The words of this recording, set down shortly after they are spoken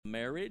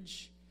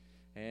marriage,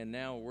 and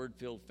now a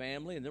word-filled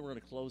family, and then we're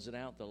going to close it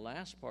out, the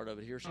last part of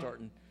it here,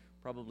 starting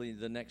probably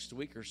the next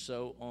week or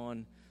so,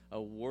 on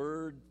a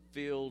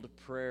word-filled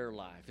prayer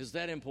life. Is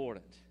that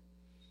important?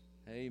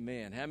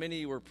 Amen. How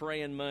many were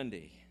praying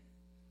Monday?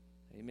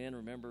 Amen.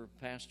 Remember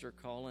Pastor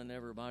calling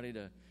everybody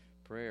to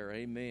prayer.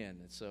 Amen.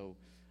 And so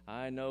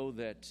I know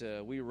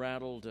that we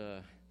rattled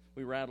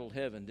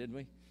heaven, didn't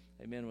we?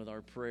 Amen, with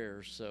our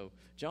prayers. So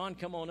John,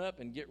 come on up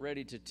and get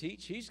ready to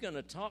teach. He's going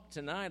to talk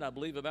tonight, I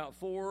believe, about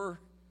 4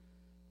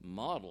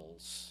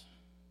 models.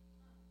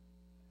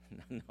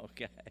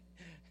 Okay.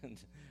 A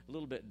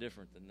little bit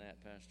different than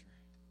that, Pastor.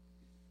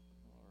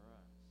 All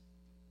right.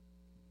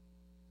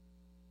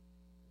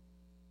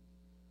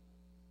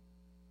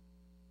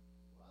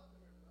 Welcome,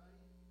 everybody.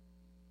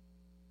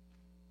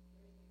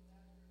 Thank you,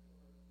 Pastor,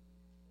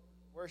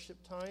 for worship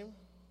time.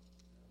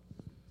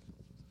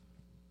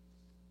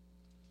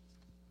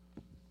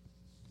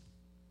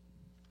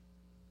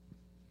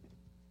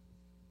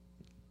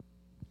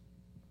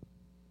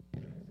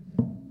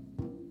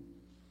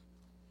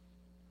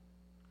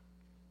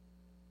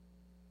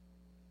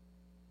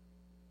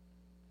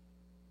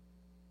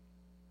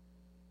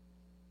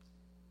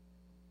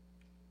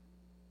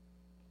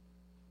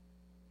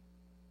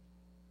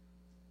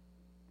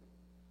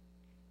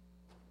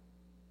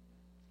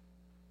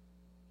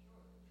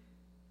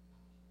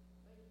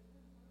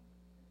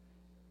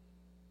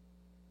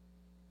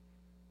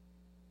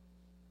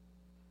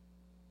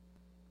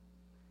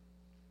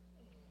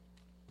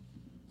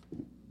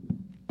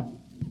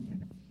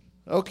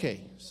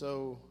 Okay,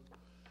 so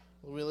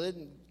we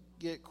didn't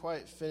get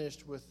quite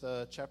finished with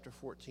chapter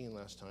 14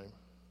 last time,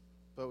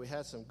 but we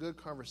had some good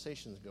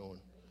conversations going.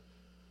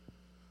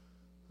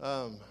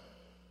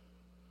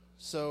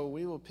 So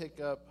we will pick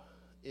up,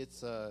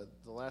 it's the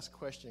last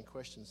question,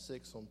 question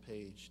 6 on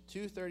page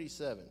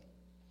 237,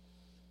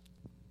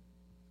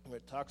 where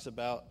it talks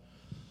about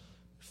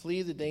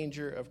flee the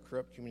danger of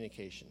corrupt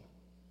communication.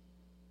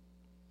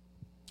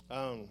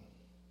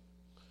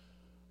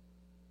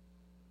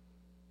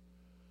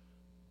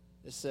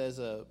 It says,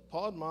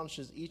 Paul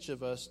admonishes each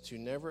of us to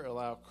never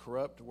allow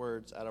corrupt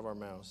words out of our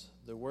mouths.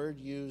 The word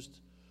used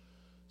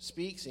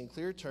speaks in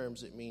clear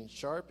terms. It means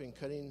sharp and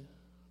cutting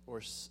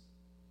or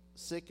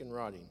sick and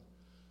rotting.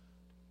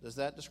 Does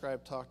that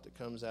describe talk that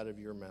comes out of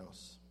your mouth?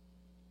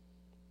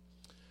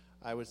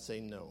 I would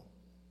say no.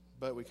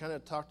 But we kind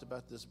of talked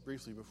about this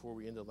briefly before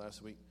we ended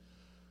last week,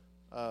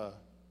 of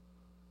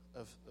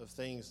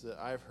things that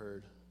I've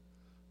heard,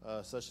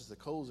 such as the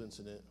Coles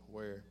incident,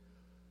 where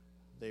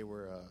they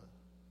were...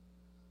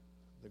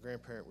 the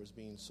grandparent was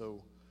being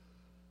so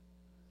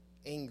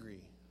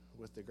angry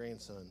with the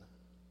grandson.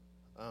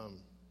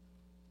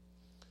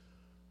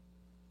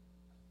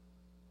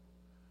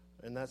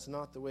 And that's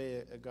not the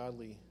way a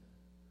godly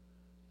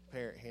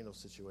parent handles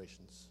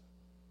situations.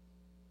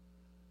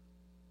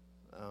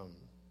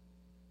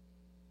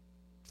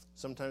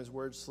 Sometimes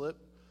words slip.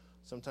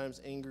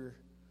 Sometimes anger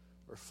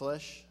or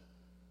flesh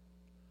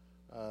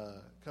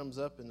comes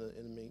up in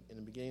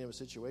the beginning of a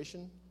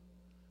situation.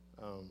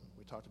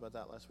 We talked about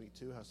that last week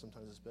too, how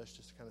sometimes it's best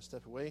just to kind of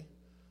step away,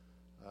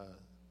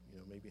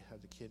 maybe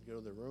have the kid go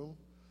to the room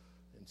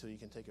until you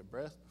can take a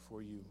breath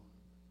before you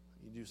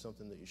do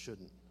something that you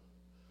shouldn't.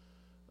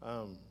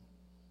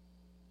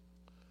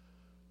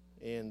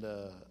 And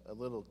a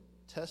little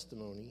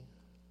testimony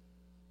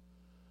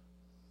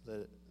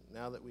that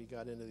now that we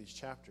got into these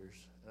chapters,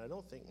 and I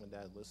don't think my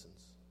dad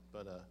listens,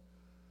 but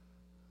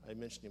I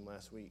mentioned him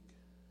last week,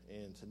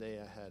 and today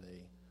I had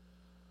a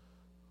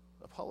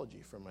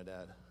apology from my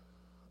dad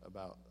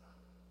about,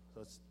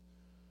 so it's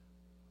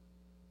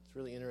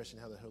really interesting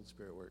how the Holy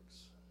Spirit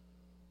works.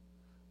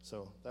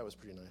 So that was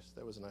pretty nice.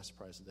 That was a nice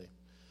surprise today.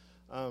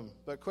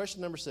 But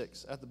question number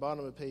 6, at the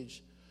bottom of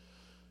page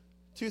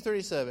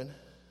 237,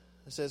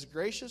 it says,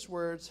 gracious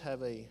words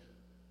have a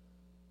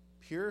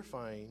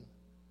purifying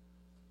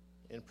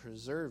and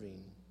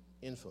preserving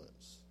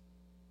influence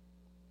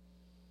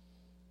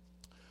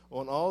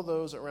on all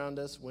those around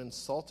us when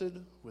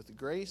salted with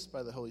grace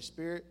by the Holy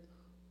Spirit.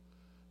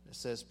 It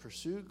says,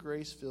 pursue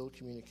grace-filled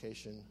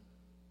communication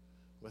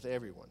with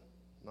everyone,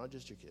 not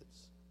just your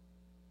kids.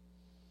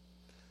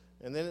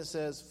 And then it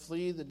says,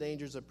 flee the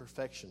dangers of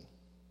perfection.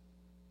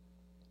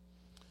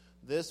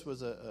 This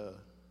was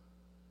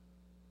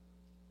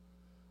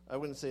I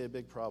wouldn't say a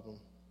big problem.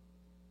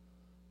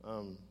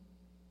 How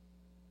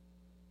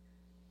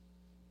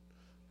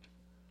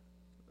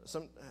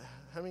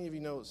many of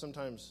you know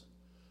sometimes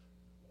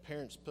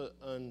parents put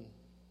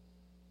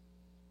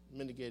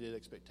unmitigated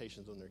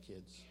expectations on their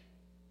kids?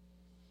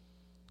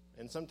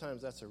 And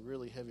sometimes that's a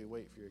really heavy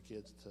weight for your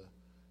kids to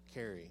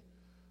carry.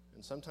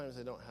 And sometimes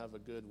they don't have a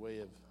good way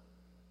of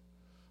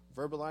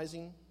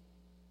verbalizing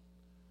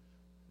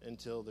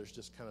until there's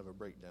just kind of a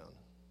breakdown.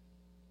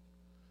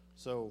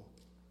 So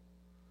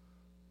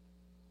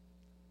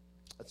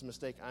that's a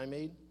mistake I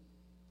made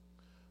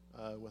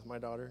with my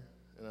daughter,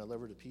 and I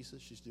love her to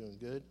pieces. She's doing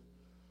good.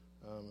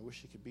 I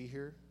wish she could be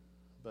here,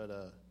 but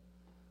there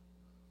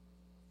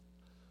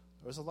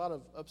was a lot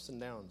of ups and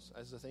downs,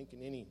 as I think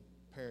in any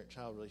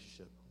parent-child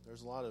relationship.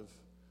 there's a lot of,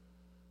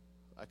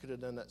 I could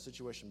have done that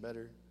situation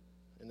better.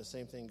 And the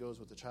same thing goes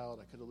with the child.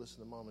 I could have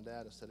listened to mom and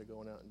dad instead of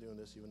going out and doing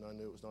this, even though I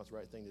knew it was not the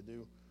right thing to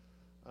do.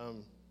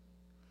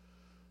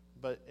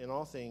 But in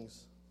all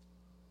things,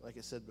 like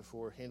I said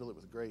before, handle it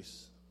with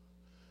grace.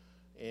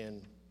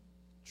 And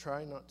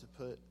try not to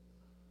put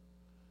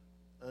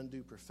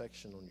undue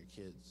perfection on your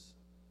kids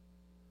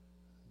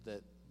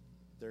that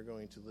they're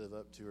going to live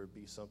up to or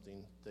be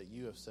something that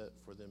you have set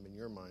for them in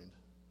your mind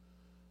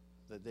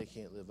that they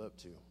can't live up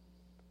to.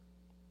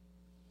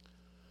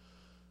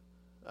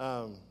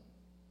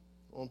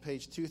 On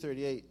page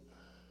 238,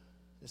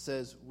 it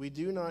says, we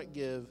do not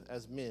give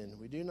as men,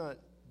 we do not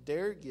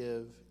dare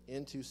give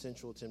into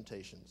sensual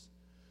temptations,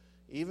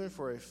 even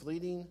for a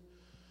fleeting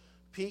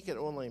peek at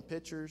online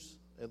pictures,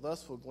 a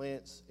lustful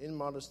glance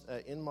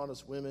at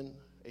immodest women,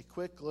 a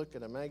quick look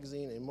at a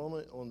magazine, a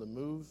moment on the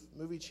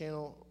movie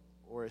channel,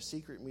 or a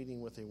secret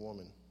meeting with a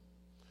woman.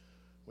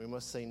 We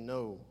must say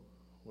no.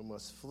 We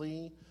must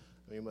flee.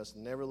 And we must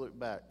never look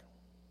back.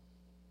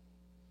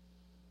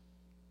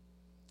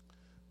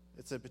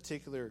 It's a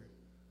particular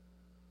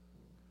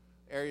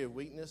area of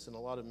weakness in a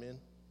lot of men.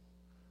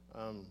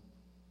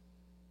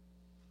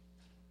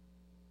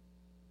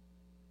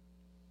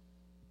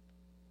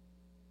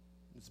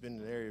 It's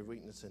been an area of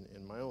weakness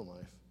in my own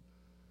life.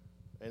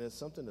 And it's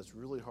something that's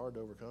really hard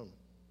to overcome.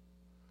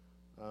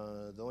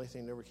 The only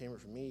thing that overcame it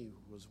for me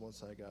was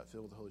once I got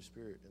filled with the Holy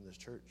Spirit in this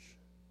church.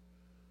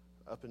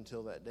 Up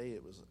until that day,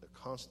 it was a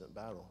constant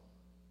battle.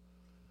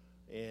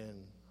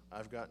 And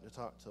I've gotten to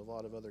talk to a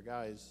lot of other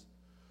guys,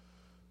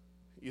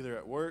 either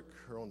at work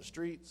or on the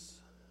streets,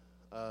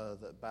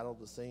 that battled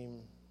the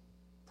same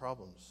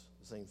problems,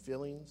 the same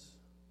feelings.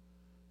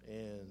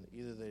 And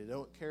either they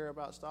don't care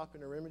about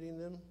stopping or remedying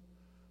them,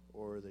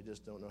 or they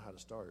just don't know how to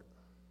start.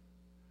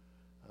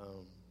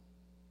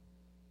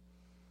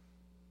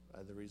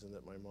 The reason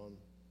that my mom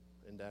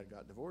and dad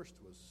got divorced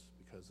was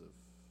because of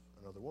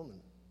another woman.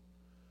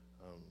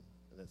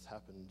 And it's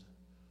happened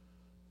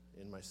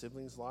in my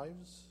siblings'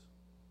 lives.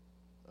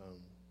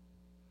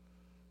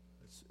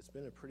 It's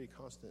been a pretty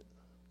constant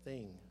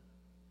thing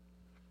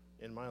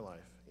in my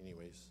life,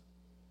 anyways.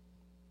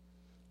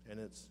 And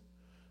it's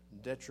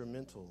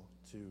detrimental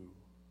to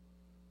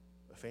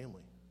a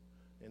family.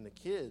 And the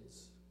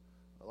kids,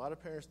 a lot of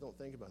parents don't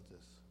think about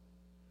this.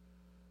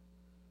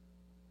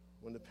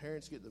 When the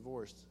parents get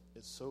divorced,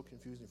 it's so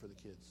confusing for the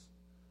kids.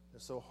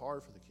 It's so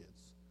hard for the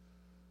kids.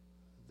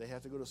 They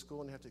have to go to school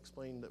and they have to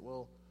explain that,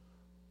 well,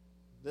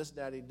 this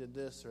daddy did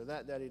this, or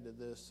that daddy did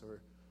this,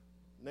 or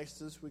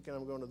this weekend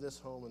I'm going to this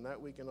home, and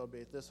that weekend I'll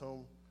be at this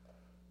home.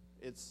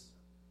 It's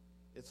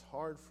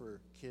hard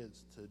for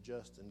kids to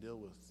adjust and deal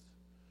with,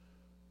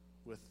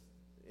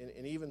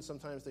 and even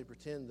sometimes they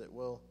pretend that,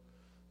 well,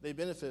 they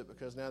benefit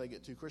because now they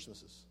get 2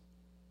 Christmases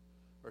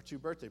or 2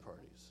 birthday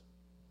parties.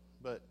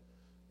 But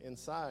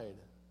inside,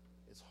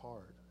 it's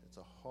hard. It's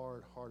a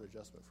hard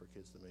adjustment for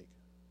kids to make.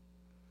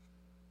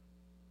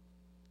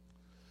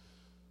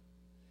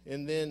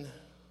 And then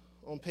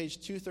on page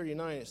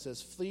 239, it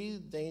says, flee the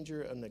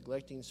danger of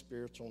neglecting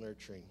spiritual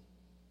nurturing.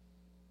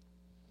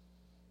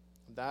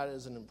 That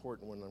is an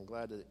important one. I'm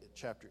glad that the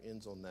chapter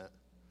ends on that.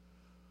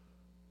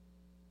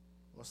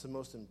 What's the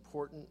most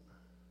important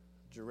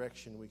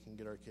direction we can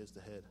get our kids to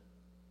head?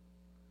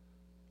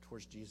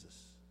 Towards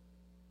Jesus.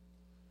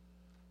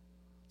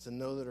 To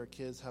know that our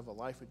kids have a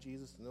life with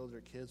Jesus, to know that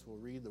our kids will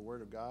read the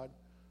Word of God,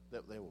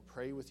 that they will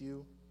pray with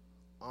you,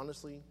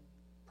 honestly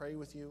pray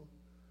with you,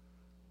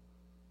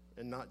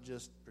 and not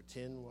just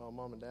pretend while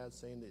mom and dad's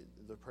saying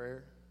the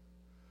prayer.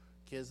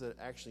 Kids that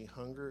actually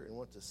hunger and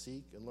want to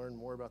seek and learn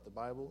more about the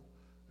Bible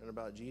and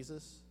about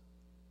Jesus.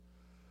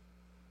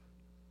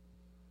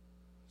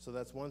 So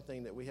that's one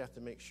thing that we have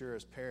to make sure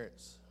as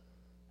parents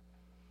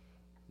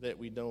that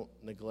we don't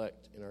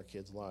neglect in our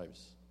kids'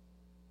 lives.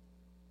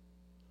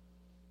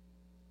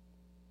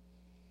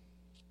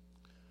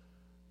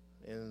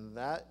 And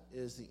that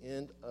is the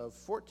end of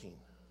 14.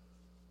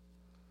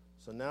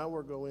 So now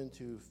we're going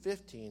to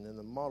 15 and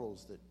the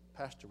models that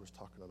Pastor was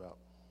talking about.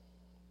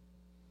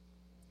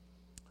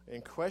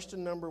 And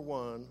question number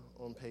 1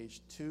 on page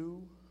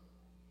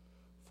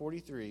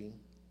 243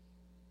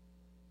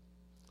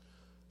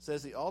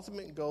 says the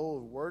ultimate goal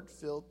of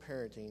word-filled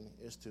parenting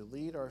is to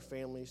lead our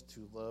families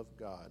to love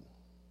God.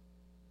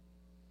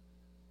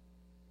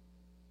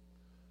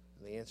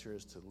 And the answer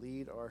is to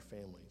lead our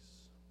families.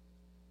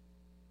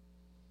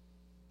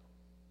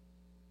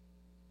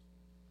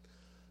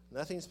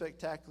 Nothing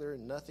spectacular,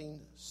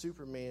 nothing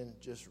Superman,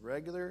 just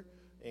regular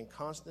and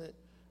constant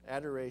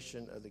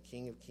adoration of the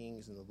King of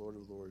Kings and the Lord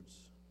of Lords.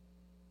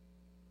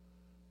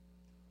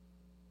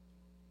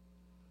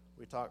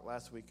 We talked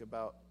last week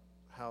about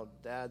how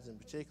dads in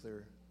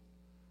particular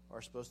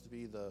are supposed to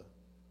be the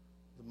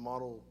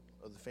model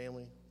of the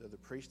family. They're the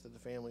priest of the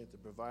family, the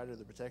provider,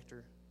 the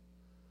protector.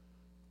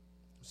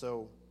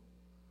 So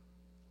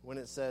when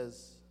it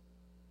says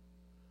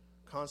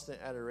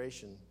constant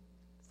adoration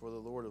for the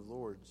Lord of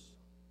Lords,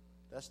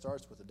 that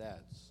starts with the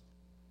dads.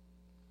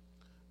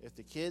 If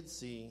the kids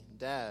see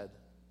dad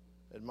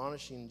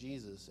admonishing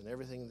Jesus in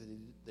everything that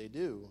they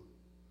do,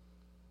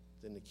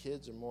 then the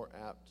kids are more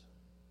apt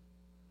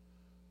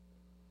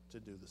to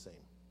do the same.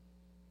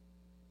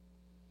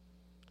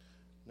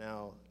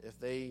 Now, if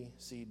they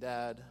see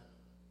dad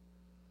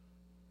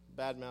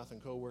bad-mouthing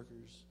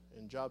coworkers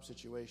in job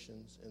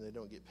situations and they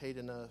don't get paid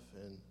enough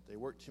and they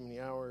work too many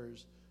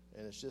hours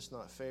and it's just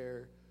not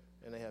fair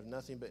and they have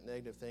nothing but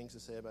negative things to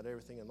say about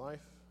everything in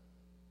life,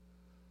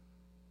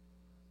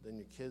 then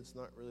your kid's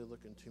not really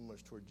looking too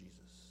much toward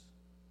Jesus.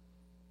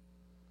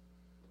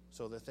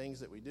 So the things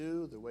that we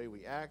do, the way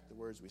we act, the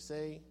words we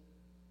say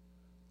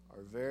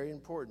are very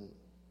important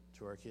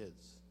to our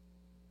kids.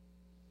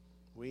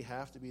 We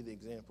have to be the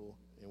example,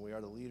 and we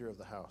are the leader of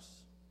the house.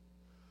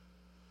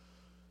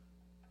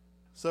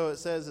 So it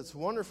says it's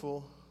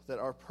wonderful that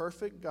our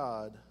perfect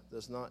God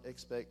does not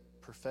expect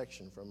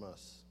perfection from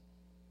us.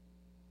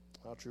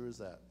 How true is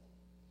that?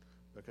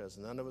 Because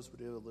none of us would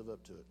be able to live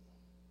up to it.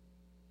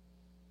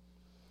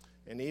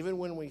 And even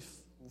when we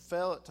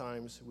fail at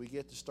times, we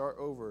get to start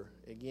over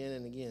again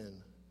and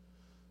again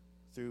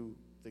through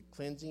the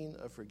cleansing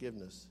of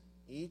forgiveness.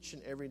 Each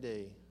and every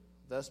day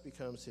thus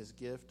becomes his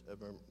gift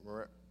of a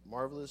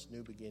marvelous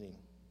new beginning.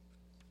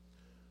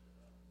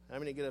 How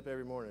many get up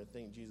every morning and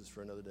thank Jesus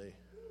for another day?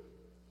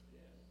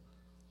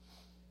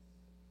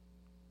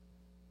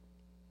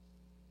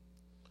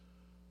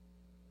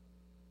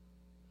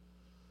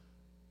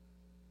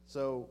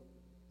 So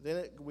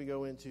then we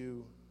go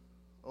into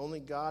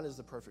only God is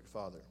the perfect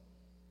father.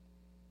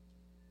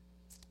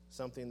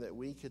 Something that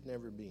we could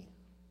never be.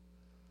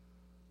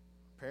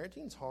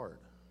 Parenting's hard.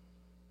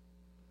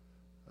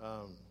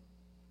 I'm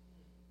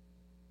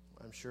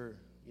sure,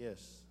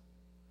 yes.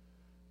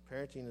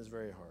 Parenting is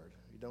very hard.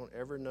 You don't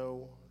ever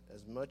know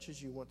as much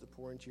as you want to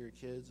pour into your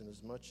kids and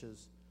as much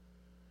as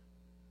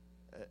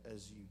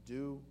you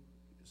do.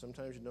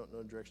 Sometimes you don't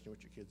know the direction in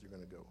which your kids are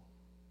going to go.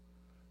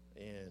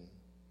 And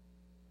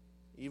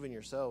even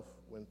yourself,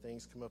 when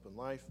things come up in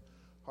life,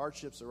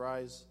 hardships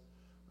arise,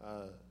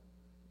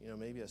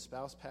 maybe a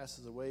spouse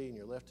passes away and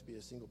you're left to be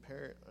a single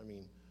parent. I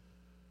mean,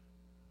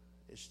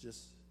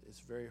 it's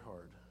very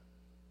hard.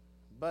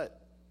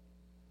 But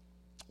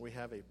we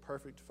have a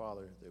perfect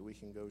Father that we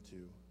can go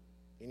to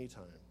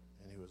anytime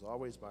and who is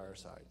always by our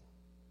side.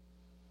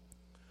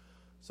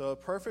 So a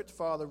perfect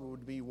Father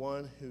would be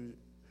one who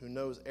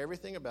knows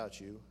everything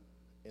about you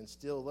and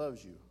still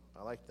loves you.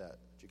 I like that.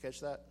 Did you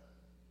catch that?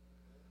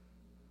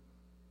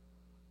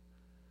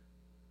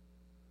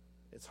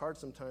 It's hard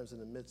sometimes in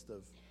the midst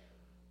of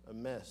a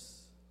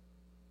mess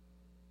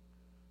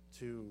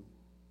to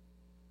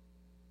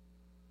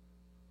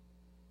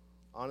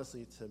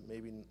honestly to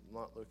maybe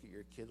not look at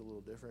your kid a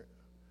little different.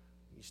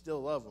 You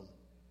still love them,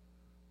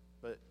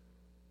 but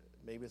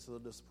maybe it's a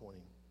little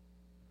disappointing.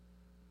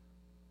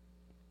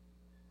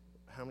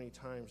 How many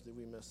times did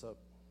we mess up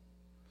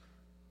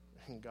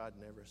and God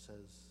never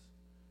says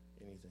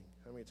anything?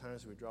 How many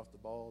times did we drop the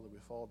ball, did we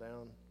fall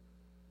down,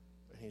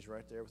 and he's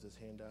right there with his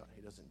hand out?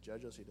 He doesn't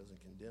judge us. He doesn't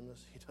condemn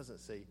us. He doesn't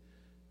say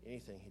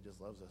anything. He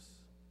just loves us.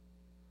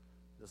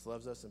 He just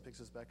loves us and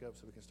picks us back up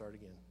so we can start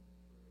again.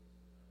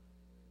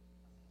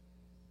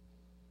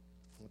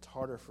 It's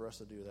harder for us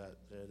to do that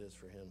than it is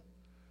for him.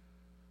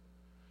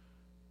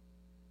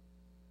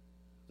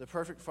 The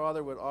perfect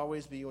Father would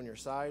always be on your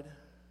side.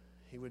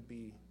 He would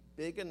be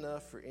big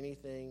enough for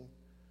anything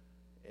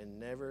and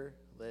never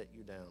let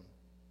you down.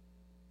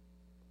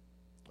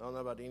 I don't know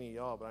about any of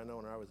y'all, but I know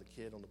when I was a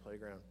kid on the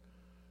playground,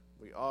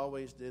 we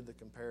always did the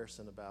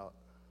comparison about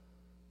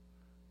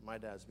my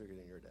dad's bigger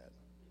than your dad.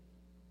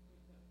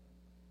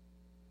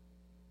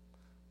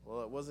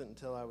 Well, it wasn't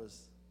until I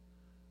was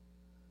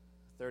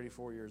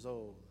 34 years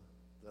old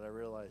that I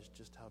realized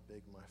just how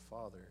big my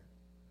father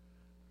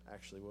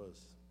actually was.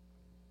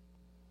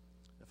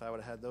 If I would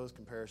have had those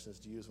comparisons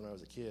to use when I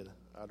was a kid,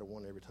 I'd have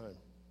won every time.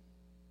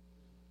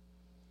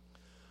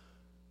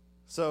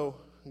 So,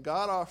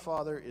 God our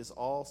Father is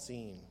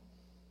all-seeing.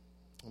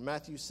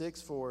 Matthew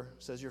 6:4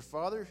 says, "Your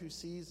Father who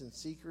sees in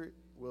secret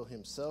will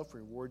himself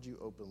reward you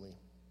openly."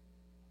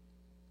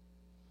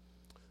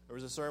 There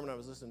was a sermon I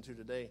was listening to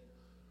today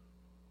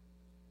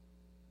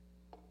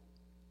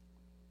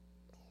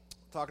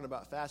talking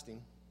about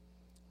fasting.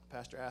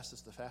 Pastor asked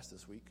us to fast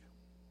this week,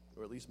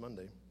 or at least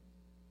Monday.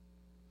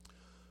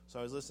 So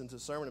I was listening to a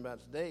sermon about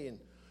it today, and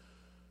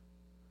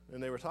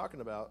they were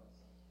talking about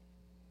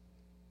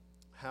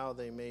how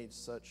they made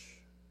such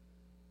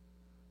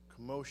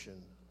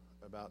commotion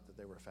about that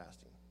they were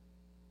fasting.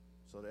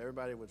 So that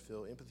everybody would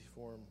feel empathy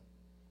for them.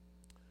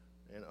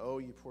 And, oh,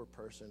 you poor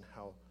person,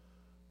 how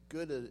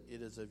good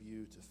it is of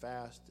you to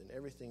fast and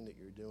everything that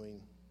you're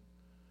doing.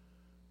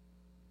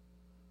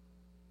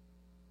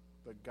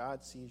 But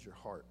God sees your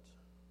heart.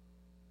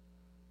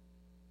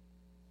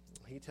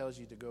 He tells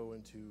you to go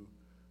into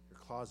your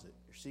closet,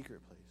 your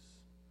secret place.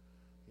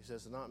 He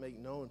says to not make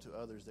known to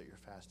others that you're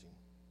fasting.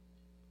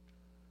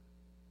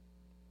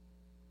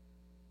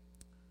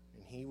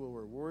 And he will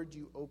reward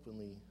you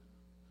openly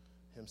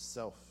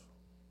himself.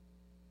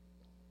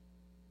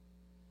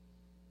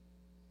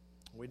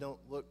 We don't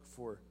look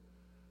for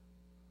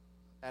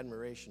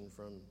admiration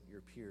from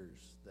your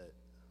peers that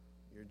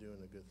you're doing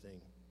a good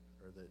thing,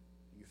 or that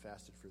you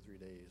fasted for 3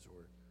 days,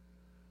 or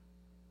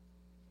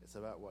it's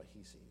about what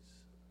he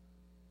sees.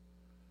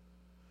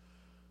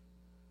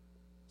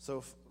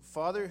 So,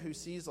 Father who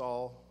sees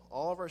all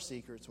of our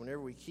secrets,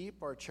 whenever we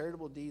keep our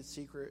charitable deeds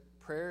secret,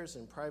 prayers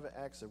and private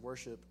acts of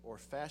worship, or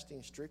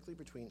fasting strictly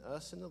between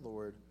us and the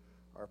Lord,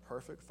 our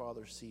perfect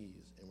Father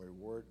sees and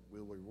will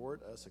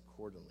reward us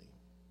accordingly.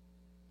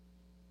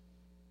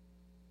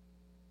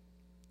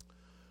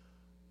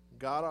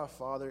 God our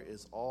Father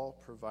is all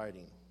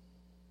providing.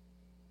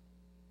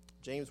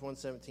 James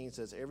 1:17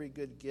 says, every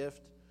good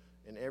gift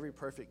and every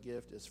perfect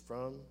gift is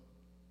from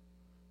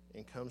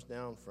and comes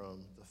down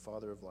from the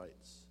Father of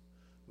lights,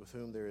 with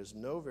whom there is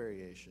no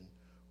variation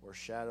or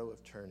shadow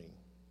of turning.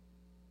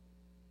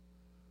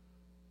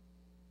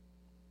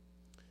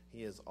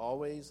 He is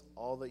always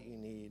all that you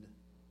need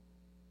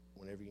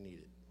whenever you need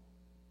it.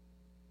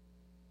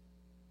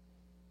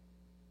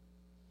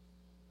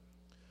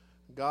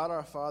 God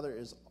our Father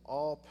is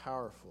all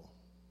powerful.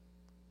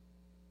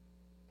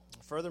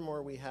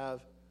 Furthermore, we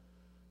have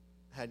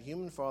had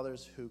human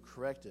fathers who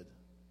corrected,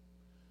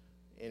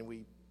 and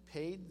we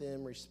paid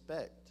them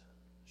respect.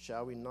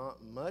 Shall we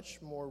not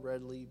much more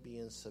readily be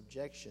in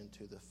subjection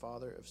to the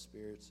Father of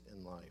spirits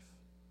and life?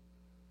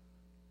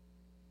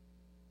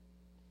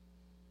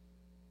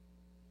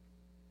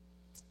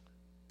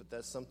 But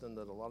that's something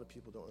that a lot of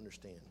people don't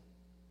understand.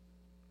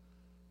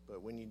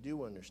 But when you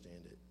do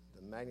understand it,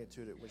 the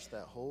magnitude at which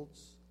that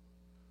holds,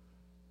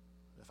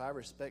 if I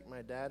respect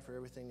my dad for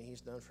everything that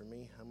he's done for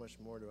me, how much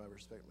more do I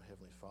respect my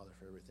Heavenly Father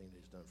for everything that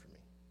he's done for me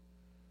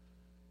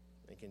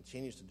and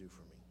continues to do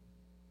for me?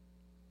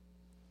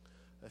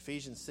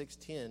 Ephesians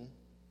 6:10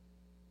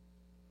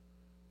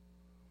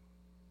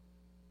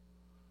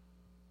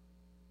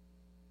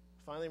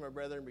 Finally, my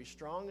brethren, be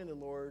strong in the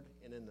Lord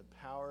and in the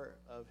power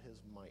of his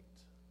might.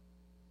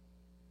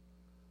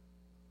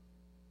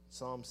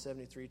 Psalm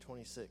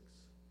 73:26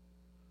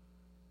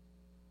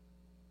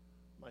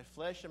 My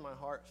flesh and my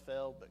heart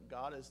failed, but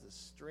God is the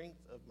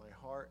strength of my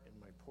heart and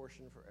my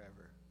portion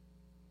forever.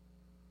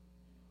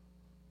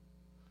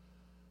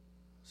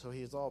 So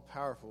he is all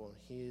powerful,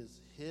 and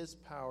his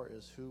power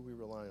is who we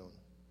rely on,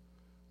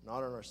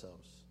 not on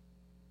ourselves.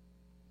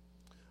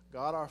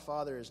 God our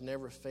Father is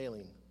never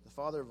failing, the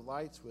Father of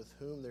lights, with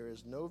whom there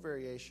is no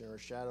variation or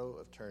shadow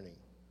of turning.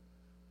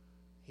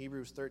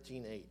 Hebrews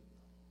 13:8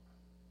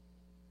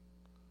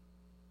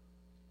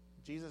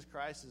 Jesus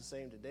Christ is the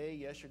same today,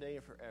 yesterday,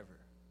 and forever.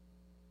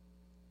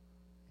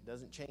 He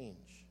doesn't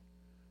change.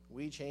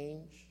 We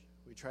change.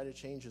 We try to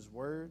change his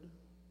word,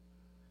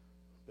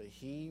 but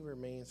he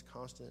remains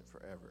constant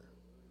forever.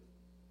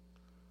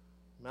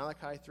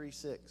 Malachi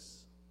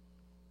 3:6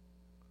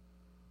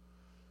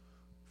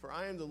 For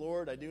I am the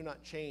Lord, I do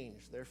not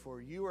change.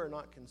 Therefore you are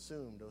not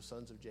consumed, O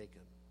sons of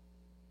Jacob.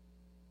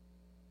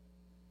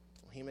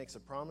 When he makes a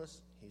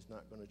promise, he's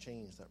not going to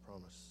change that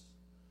promise.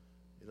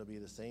 It'll be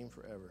the same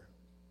forever.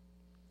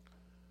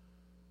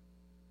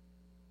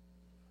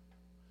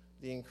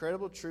 The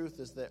incredible truth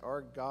is that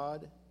our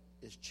God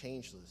is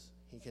changeless.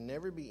 He can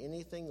never be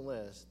anything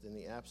less than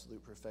the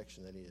absolute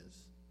perfection that he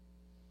is.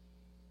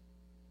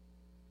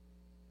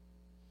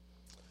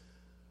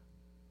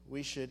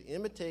 We should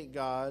imitate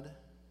God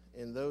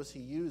in those he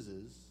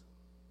uses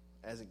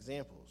as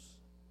examples.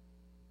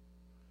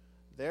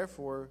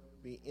 Therefore,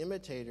 be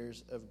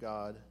imitators of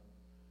God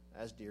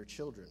as dear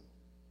children.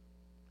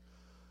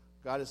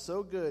 God is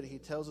so good, he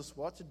tells us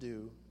what to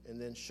do and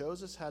then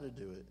shows us how to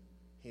do it.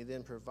 He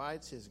then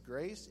provides his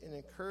grace and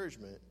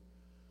encouragement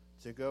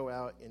to go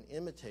out and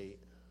imitate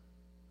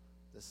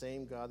the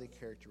same godly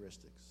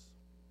characteristics,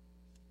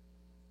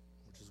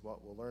 which is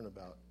what we'll learn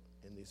about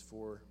in these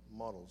 4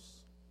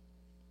 models.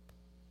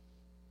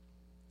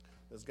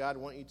 Does God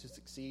want you to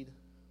succeed?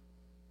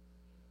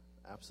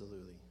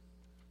 Absolutely.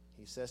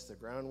 He sets the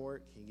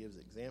groundwork, he gives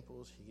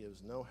examples, he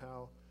gives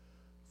know-how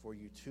for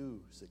you to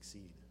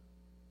succeed,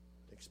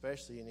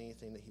 especially in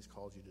anything that he's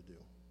called you to do.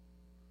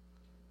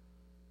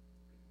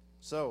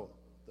 So,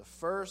 the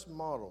first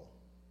model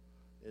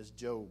is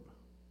Job.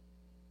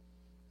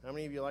 How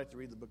many of you like to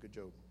read the book of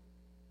Job?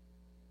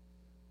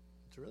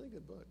 It's a really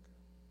good book.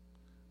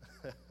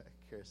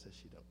 Kara says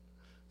she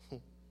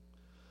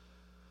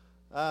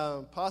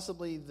don't.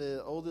 Possibly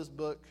the oldest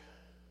book,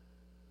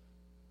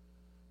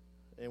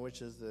 and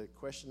which is the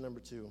question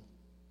number 2.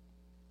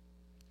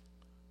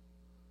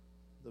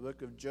 The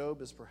book of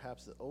Job is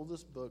perhaps the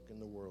oldest book in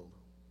the world.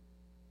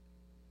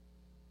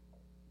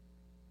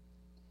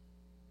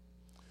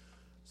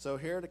 So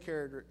here are the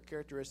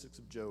characteristics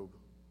of Job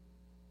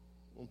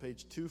on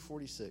page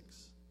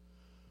 246.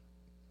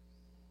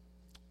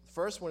 The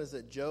first one is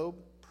that Job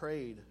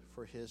prayed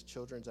for his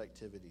children's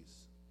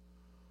activities.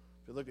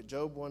 If you look at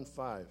Job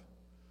 1:5.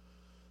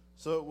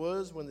 So it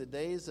was when the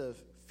days of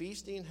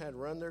feasting had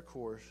run their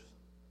course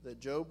that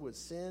Job would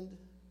send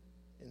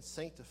and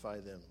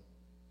sanctify them.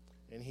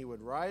 And he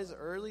would rise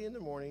early in the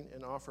morning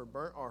and offer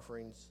burnt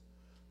offerings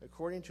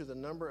according to the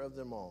number of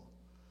them all.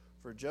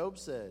 For Job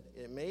said,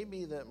 it may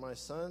be that my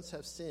sons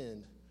have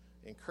sinned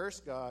and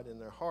cursed God in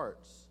their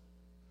hearts.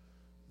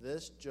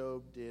 This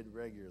Job did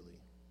regularly.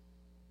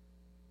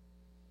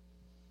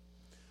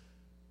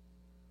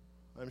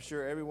 I'm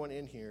sure everyone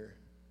in here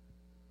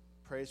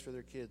prays for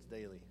their kids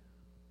daily,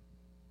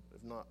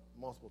 if not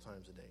multiple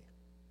times a day.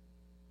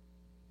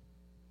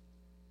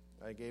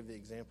 I gave the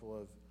example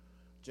of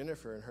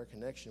Jennifer and her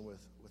connection with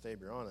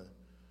Abriana.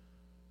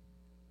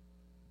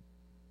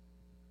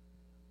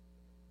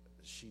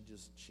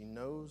 She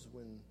knows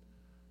when,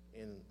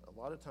 and a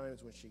lot of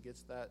times when she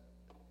gets that,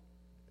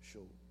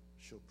 she'll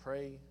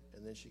pray,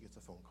 and then she gets a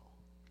phone call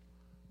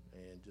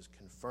and just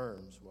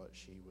confirms what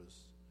she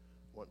was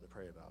wanting to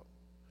pray about.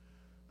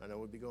 I know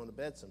we'd be going to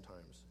bed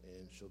sometimes,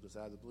 and she'll just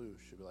out of the blue,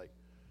 she'll be like,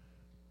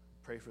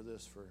 pray for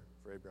this for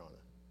Abriana.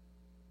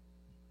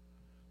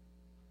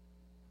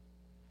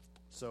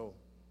 So,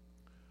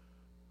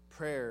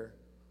 prayer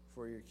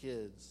for your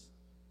kids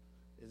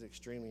is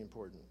extremely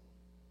important.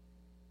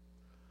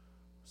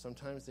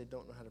 Sometimes they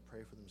don't know how to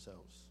pray for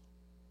themselves.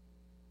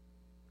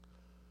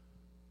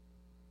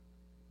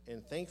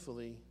 And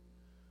thankfully,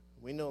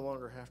 we no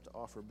longer have to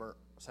offer burnt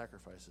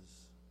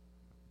sacrifices.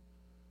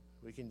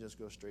 We can just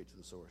go straight to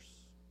the source.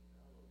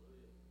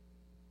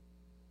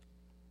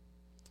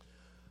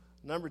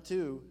 Number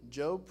 2,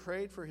 Job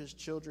prayed for his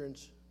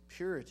children's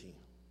purity.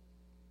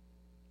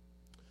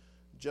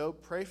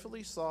 Job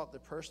prayerfully sought the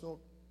personal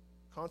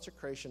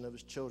consecration of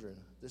his children.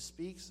 This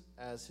speaks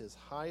as his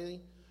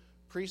highly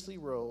priestly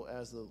role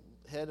as the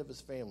head of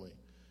his family.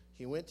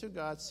 He went to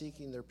God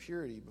seeking their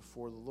purity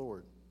before the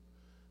Lord.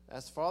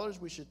 As fathers,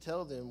 we should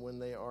tell them when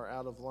they are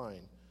out of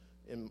line,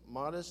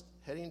 immodest,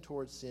 heading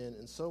towards sin,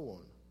 and so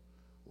on.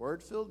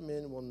 Word-filled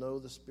men will know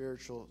the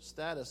spiritual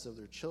status of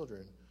their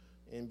children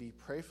and be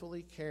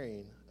prayerfully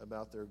caring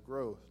about their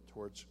growth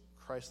towards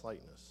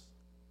Christ-likeness. Is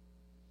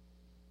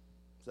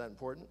that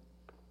important?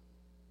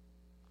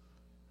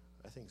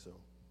 I think so.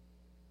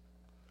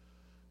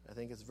 I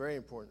think it's very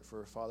important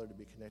for a father to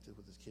be connected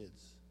with his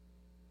kids.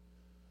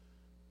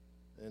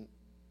 And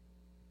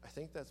I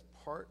think that's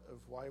part of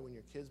why when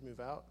your kids move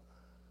out,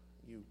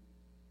 you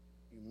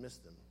miss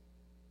them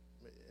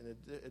in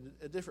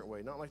a different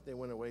way. Not like they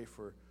went away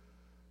for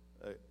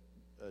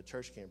a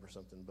church camp or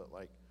something, but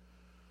like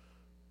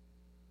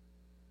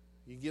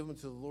you give them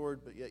to the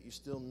Lord, but yet you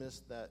still miss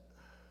that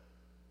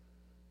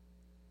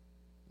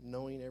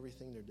knowing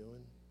everything they're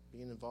doing,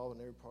 being involved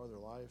in every part of their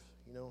life.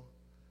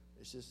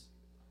 It's just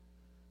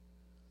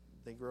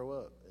they grow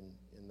up,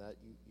 and that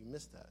you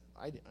miss that.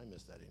 I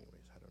miss that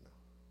anyways. I don't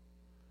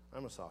know.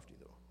 I'm a softie,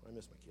 though. I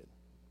miss my kid.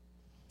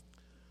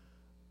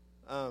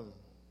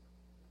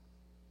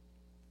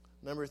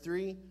 Number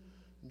 3,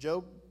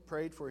 Job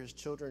prayed for his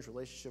children's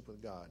relationship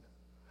with God.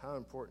 How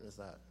important is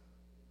that?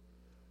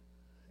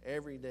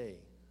 Every day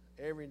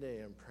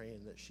I'm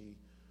praying that she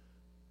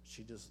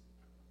just,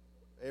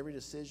 every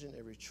decision,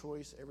 every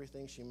choice,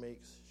 everything she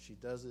makes, she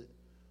does it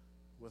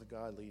with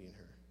God leading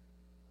her.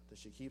 That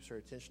she keeps her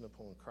attention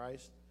upon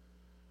Christ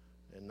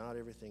and not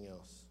everything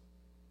else.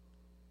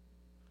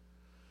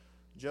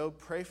 Job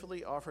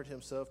prayerfully offered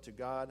himself to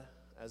God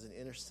as an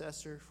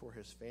intercessor for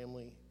his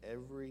family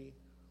every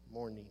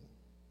morning.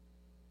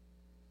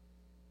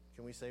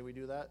 Can we say we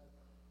do that?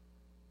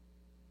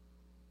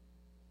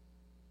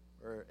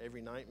 Or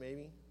every night,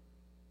 maybe?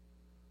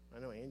 I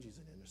know Angie's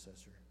an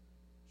intercessor.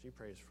 She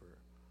prays for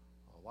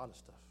a lot of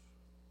stuff.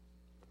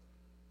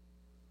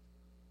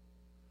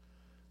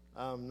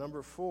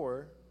 Number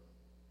 4,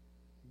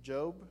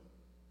 Job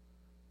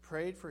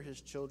prayed for his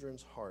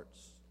children's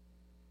hearts.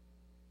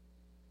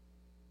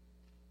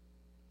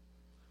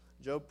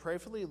 Job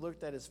prayerfully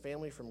looked at his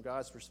family from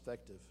God's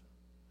perspective.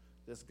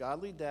 This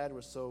godly dad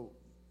was so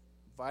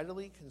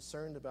vitally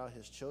concerned about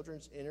his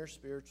children's inner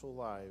spiritual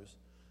lives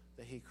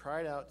that he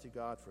cried out to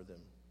God for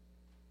them.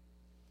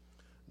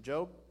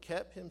 Job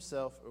kept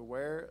himself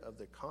aware of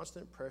the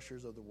constant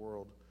pressures of the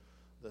world,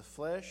 the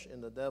flesh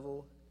and the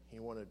devil. He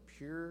wanted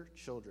pure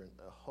children,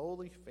 a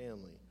holy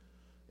family,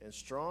 and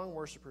strong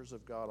worshipers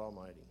of God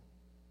Almighty.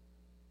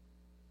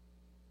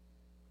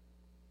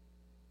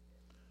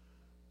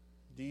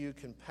 Do you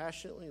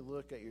compassionately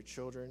look at your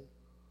children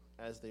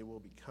as they will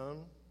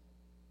become,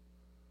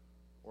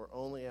 or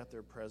only at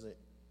their present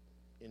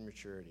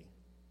immaturity?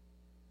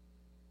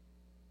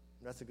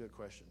 That's a good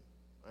question.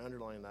 I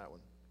underline that one.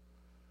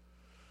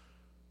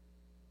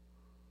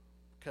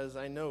 Because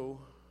I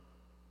know,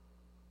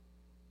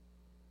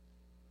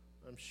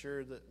 I'm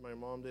sure that my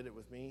mom did it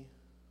with me.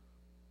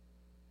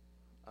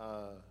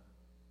 I'm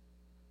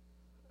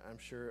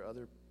sure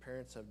other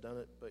parents have done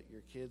it, but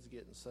your kids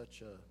get in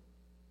such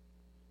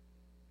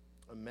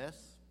a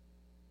mess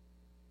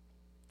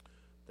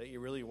that you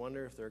really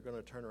wonder if they're going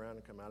to turn around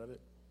and come out of it.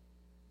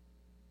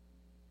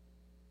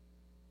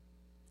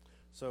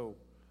 So,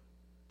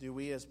 do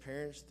we as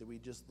parents, do we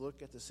just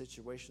look at the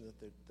situation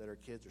that our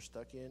kids are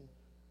stuck in?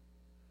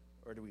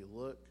 Or do we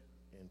look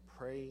and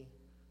pray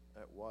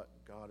at what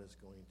God is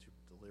going to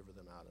deliver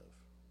them out of?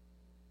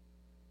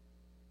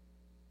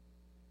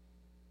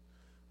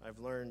 I've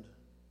learned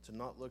to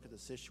not look at the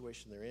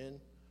situation they're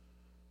in,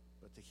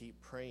 but to keep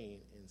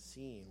praying and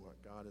seeing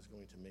what God is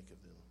going to make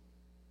of them.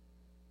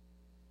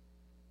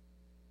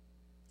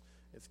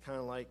 It's kind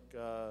of like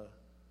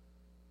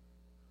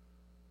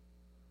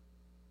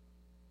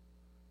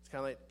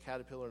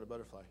caterpillar and a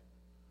butterfly.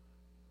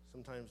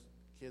 Sometimes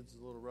kids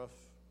are a little rough.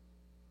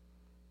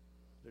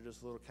 They're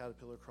just a little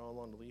caterpillar crawling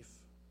on the leaf.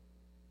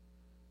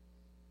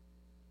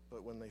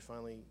 But when they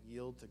finally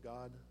yield to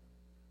God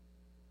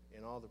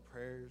and all the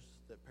prayers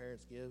that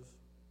parents give,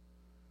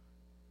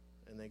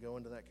 and they go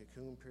into that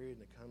cocoon period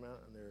and they come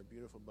out and they're a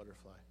beautiful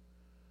butterfly.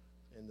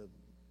 And the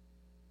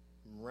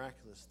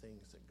miraculous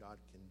things that God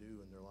can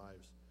do in their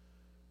lives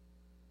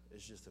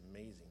is just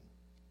amazing.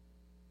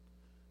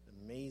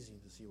 Amazing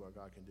to see what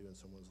God can do in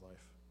someone's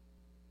life.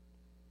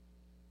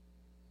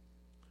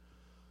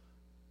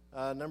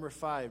 Number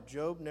 5,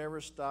 Job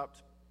never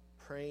stopped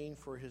praying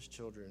for his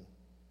children.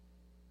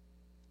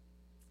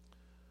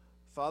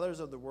 Fathers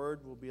of the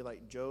word will be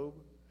like Job,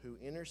 who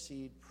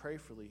intercede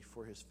prayerfully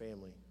for his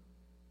family.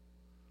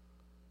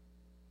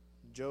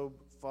 Job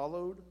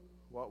followed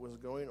what was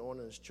going on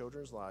in his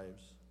children's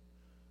lives.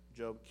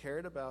 Job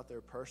cared about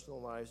their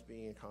personal lives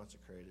being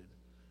consecrated.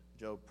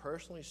 Job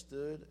personally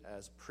stood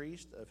as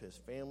priest of his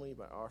family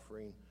by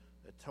offering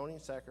atoning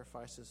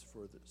sacrifices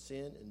for the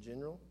sin in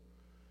general.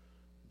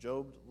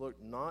 Job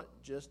looked not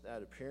just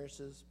at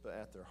appearances, but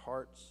at their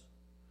hearts.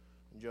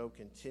 Job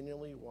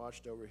continually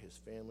watched over his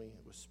family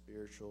with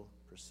spiritual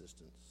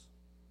persistence.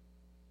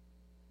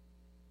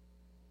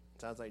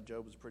 Sounds like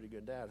Job was a pretty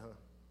good dad, huh?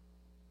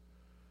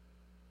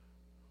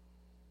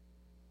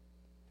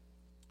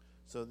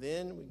 So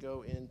then we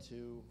go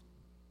into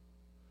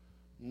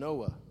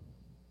Noah.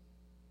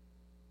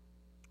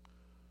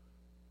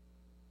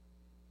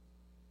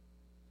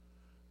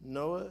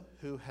 Noah,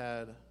 who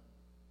had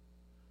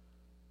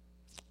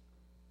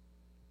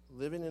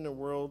living in a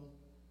world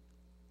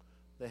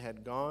that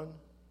had gone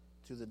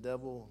to the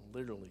devil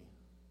literally,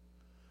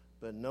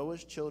 but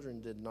Noah's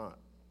children did not.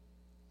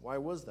 Why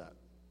was that?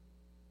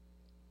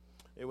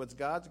 It was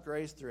God's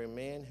grace through a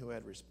man who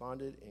had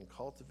responded and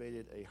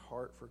cultivated a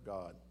heart for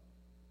God.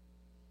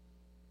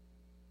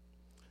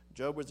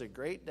 Job was a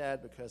great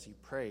dad because he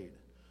prayed.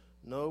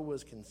 Noah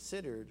was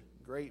considered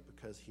great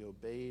because he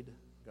obeyed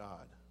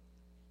God.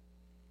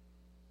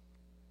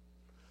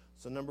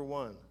 So number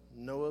 1,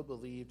 Noah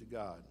believed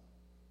God.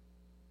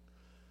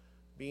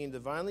 Being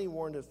divinely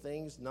warned of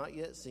things not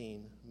yet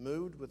seen,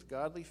 moved with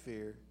godly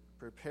fear,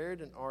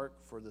 prepared an ark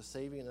for the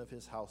saving of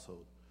his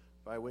household,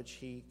 by which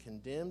he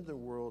condemned the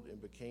world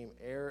and became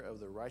heir of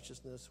the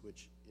righteousness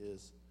which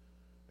is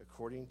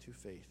according to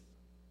faith.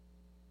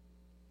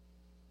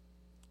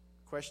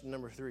 Question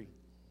number 3.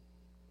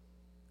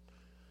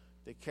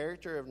 The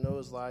character of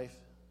Noah's life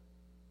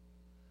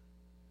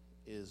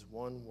is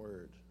one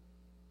word: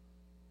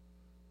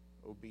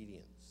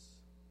 obedience.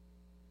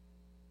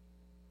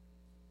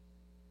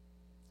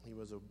 He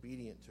was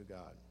obedient to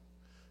God.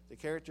 The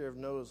character of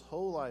Noah's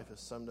whole life is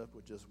summed up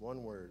with just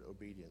one word: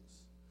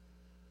 obedience.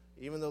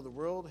 Even though the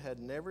world had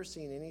never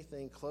seen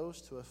anything close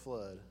to a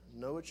flood,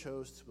 Noah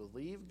chose to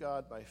believe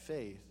God by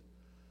faith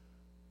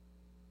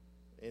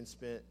and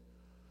spent,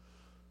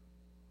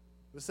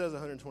 it says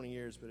 120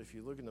 years, but if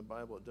you look in the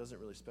Bible, it doesn't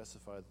really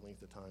specify the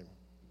length of time.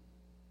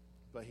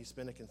 But he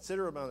spent a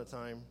considerable amount of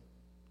time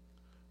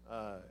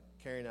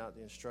carrying out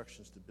the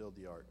instructions to build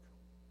the ark.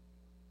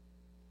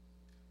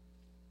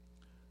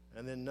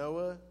 And then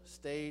Noah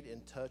stayed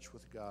in touch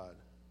with God.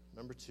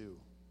 Number 2.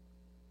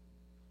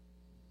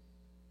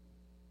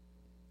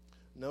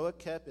 Noah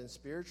kept in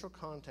spiritual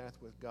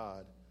contact with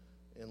God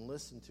and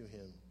listened to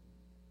him.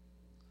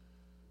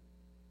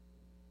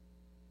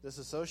 This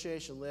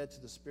association led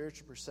to the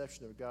spiritual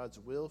perception of God's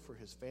will for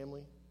his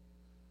family,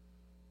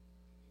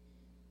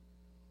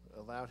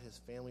 allowed his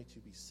family to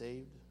be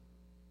saved,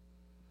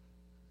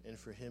 and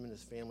for him and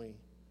his family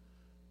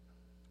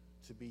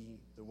to be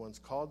the ones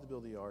called to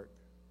build the ark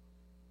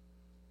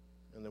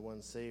and the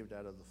ones saved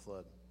out of the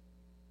flood.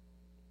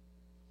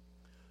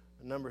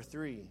 And number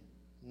 3,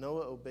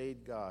 Noah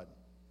obeyed God.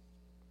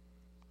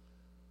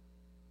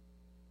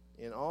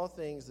 In all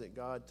things that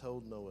God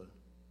told Noah,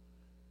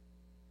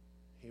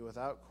 he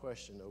without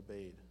question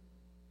obeyed.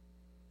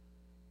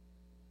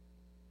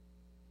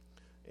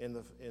 In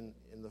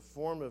the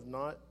form of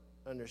not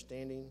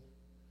understanding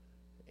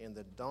and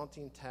the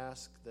daunting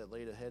task that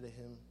laid ahead of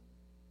him,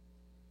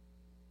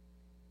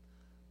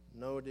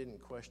 Noah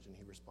didn't question,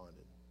 he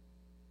responded.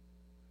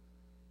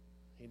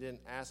 He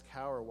didn't ask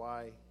how or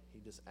why, he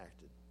just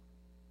acted.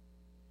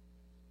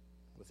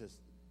 With his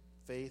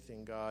faith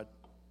in God,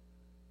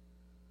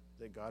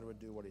 that God would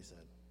do what he said.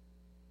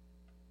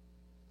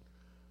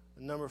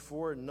 And number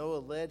 4, Noah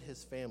led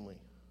his family.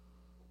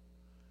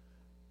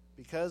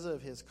 Because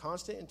of his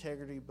constant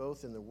integrity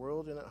both in the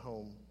world and at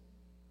home,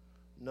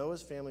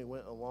 Noah's family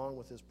went along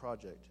with his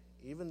project,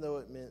 even though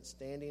it meant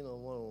standing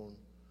alone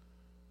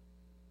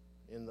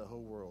in the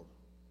whole world.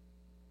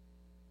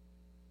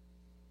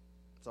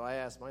 So I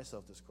asked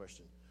myself this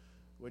question: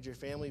 would your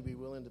family be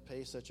willing to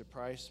pay such a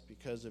price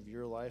because of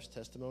your life's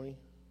testimony?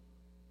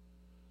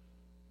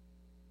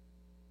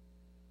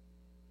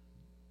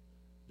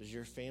 Does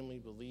your family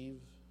believe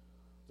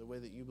the way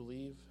that you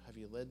believe? Have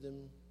you led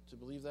them to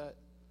believe that?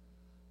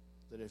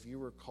 that if you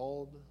were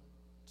called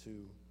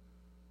to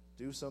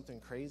do something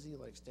crazy,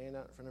 like stand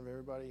out in front of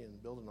everybody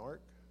and build an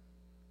ark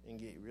and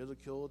get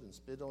ridiculed and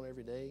spit on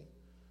every day,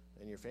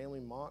 and your family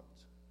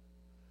mocked,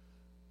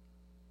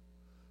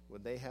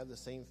 would they have the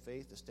same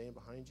faith to stand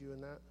behind you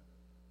in that?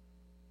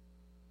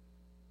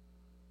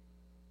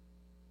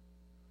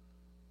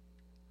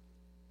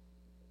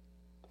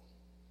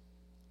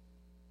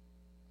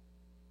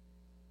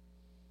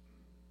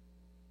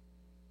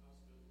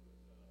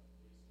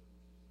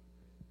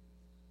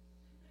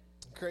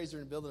 Crazier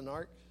than building an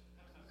ark?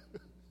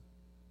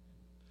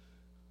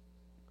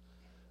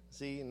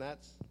 See, and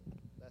that's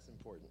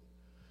important.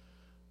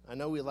 I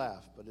know we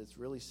laugh, but it's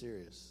really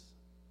serious.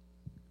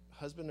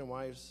 Husband and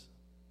wives,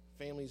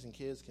 families and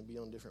kids can be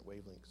on different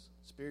wavelengths.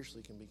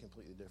 Spiritually can be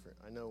completely different.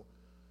 I know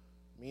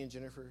me and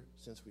Jennifer,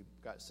 since we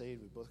got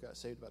saved, we both got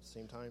saved about the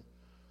same time.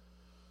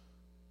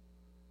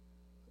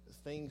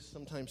 Things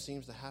sometimes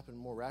seems to happen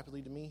more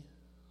rapidly to me.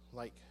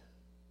 Like,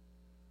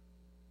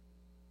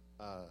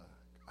 I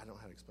don't know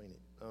how to explain it.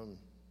 I'm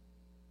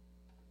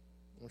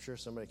sure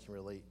somebody can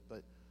relate,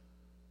 but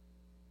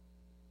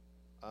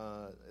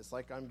it's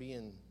like I'm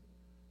being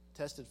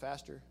tested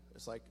faster.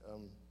 It's like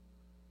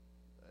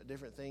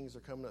different things are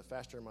coming up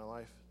faster in my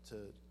life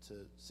to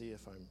see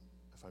if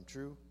I'm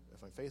true,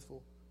 if I'm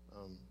faithful.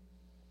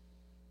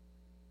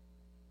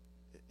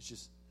 It's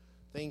just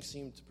things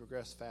seem to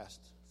progress fast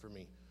for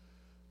me.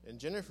 And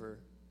Jennifer,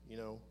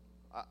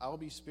 I'll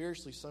be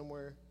spiritually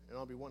somewhere, and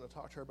I'll be wanting to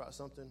talk to her about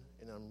something,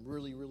 and I'm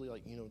really, really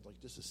like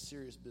this is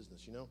serious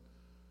business,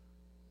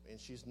 and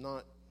she's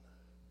not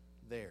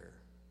there.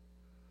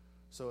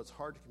 So it's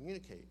hard to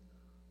communicate.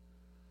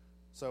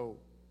 So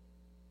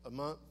a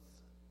month,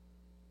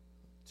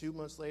 2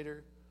 months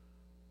later,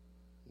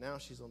 now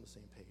she's on the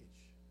same page.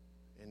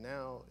 And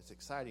now it's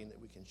exciting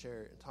that we can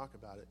share it and talk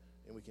about it,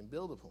 and we can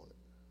build upon it.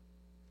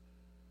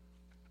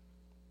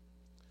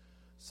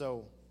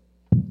 So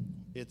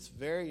it's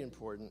very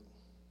important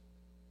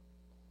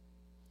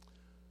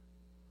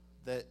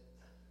that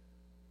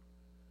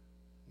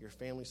your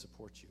family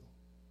supports you.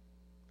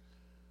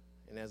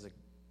 And as a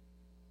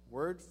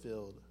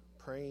word-filled,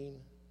 praying,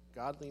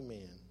 godly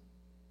man,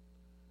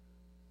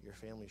 your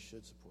family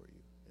should support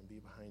you and be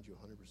behind you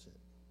 100%.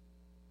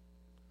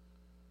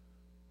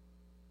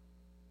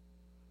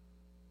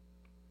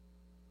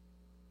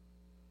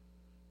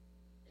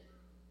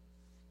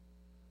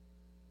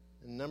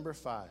 And number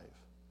 5,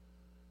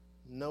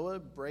 Noah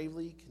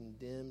bravely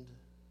condemned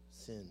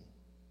sin.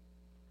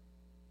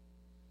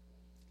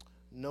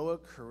 Noah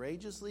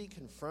courageously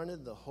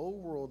confronted the whole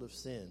world of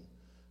sin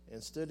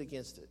and stood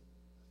against it.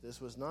 This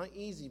was not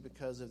easy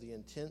because of the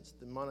intense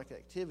demonic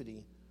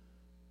activity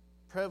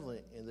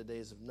prevalent in the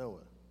days of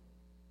Noah.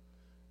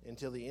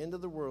 Until the end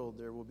of the world,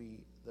 there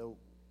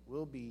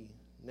will be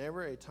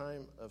never a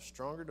time of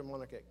stronger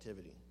demonic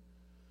activity.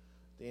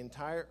 The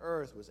entire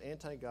earth was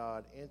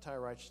anti-God,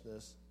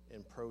 anti-righteousness,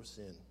 and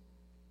pro-sin.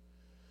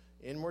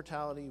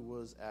 Immortality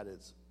was at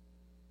its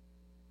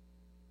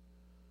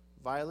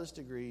vilest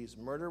degrees.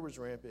 Murder was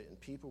rampant, and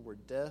people were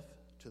deaf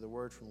to the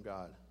word from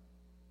God.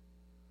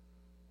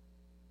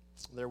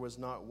 There was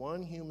not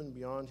one human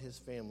beyond his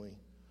family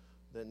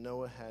that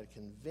Noah had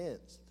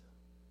convinced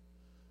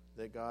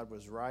that God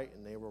was right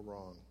and they were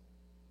wrong.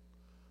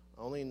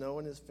 Only Noah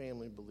and his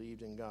family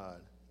believed in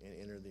God and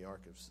entered the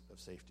ark of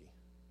safety.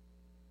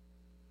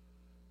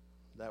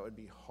 That would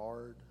be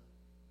hard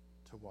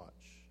to watch.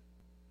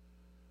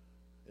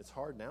 It's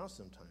hard now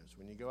sometimes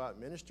when you go out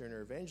ministering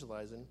or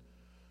evangelizing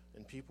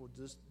and people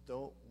just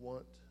don't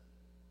want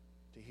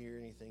to hear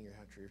anything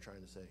you're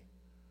trying to say.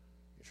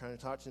 You're trying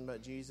to talk to them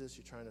about Jesus,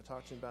 you're trying to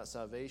talk to them about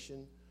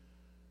salvation,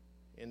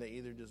 and they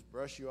either just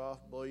brush you off,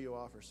 blow you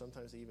off, or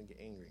sometimes they even get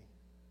angry.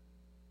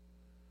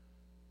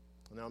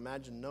 Now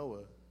imagine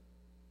Noah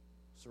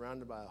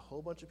surrounded by a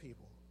whole bunch of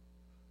people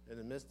in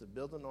the midst of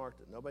building an ark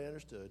that nobody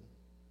understood,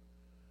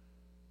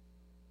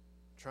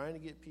 trying to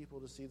get people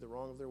to see the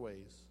wrong of their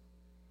ways,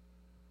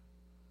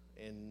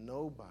 and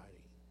nobody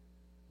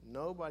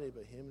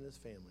but him and his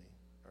family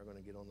are going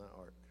to get on that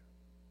ark.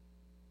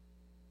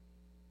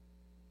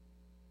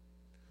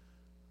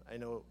 I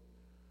know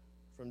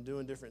from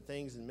doing different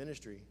things in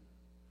ministry,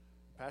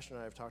 Pastor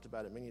and I have talked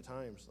about it many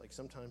times, like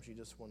sometimes you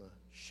just want to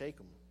shake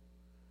them.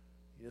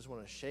 You just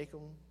want to shake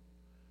them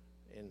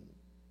and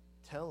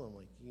tell them,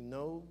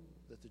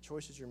 that the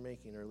choices you're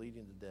making are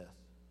leading to death.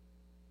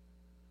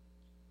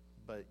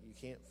 But you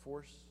can't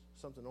force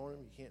something on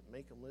them. You can't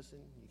make them listen.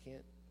 You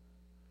can't.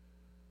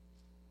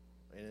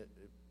 And it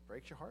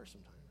breaks your heart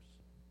sometimes.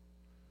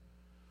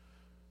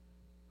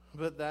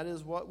 But that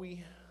is what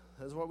we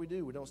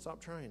do. We don't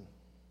stop trying.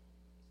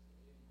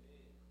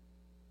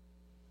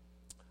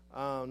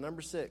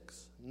 Number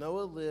 6,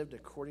 Noah lived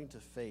according to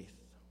faith.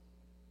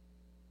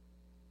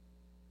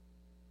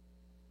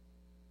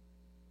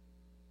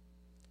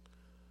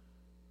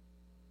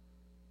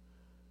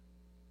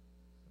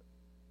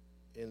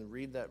 And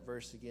read that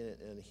verse again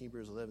in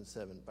Hebrews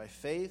 11:7. By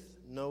faith,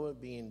 Noah,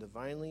 being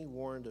divinely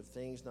warned of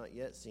things not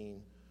yet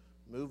seen,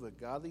 moved with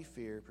godly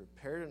fear,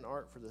 prepared an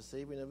ark for the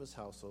saving of his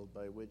household,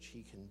 by which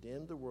he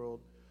condemned the world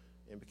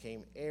and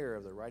became heir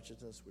of the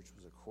righteousness which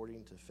was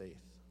according to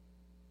faith.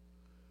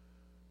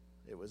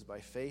 It was by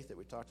faith that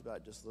we talked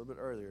about just a little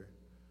bit earlier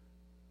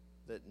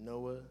that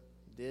Noah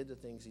did the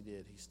things he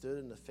did. He stood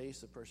in the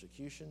face of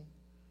persecution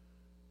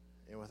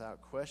and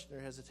without question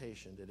or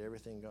hesitation did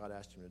everything God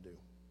asked him to do.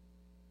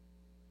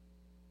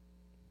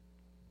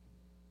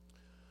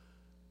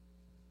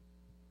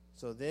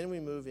 So then we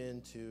move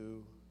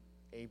into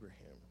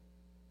Abraham,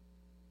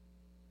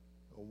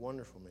 a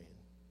wonderful man.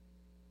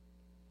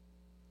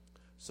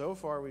 So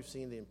far, we've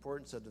seen the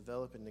importance of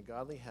developing the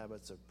godly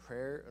habits of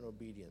prayer and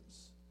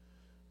obedience.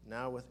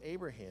 Now, with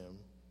Abraham,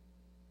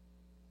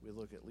 we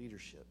look at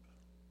leadership.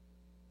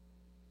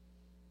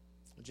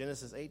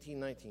 Genesis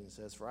 18:19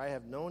 says, "For I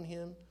have known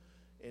him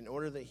in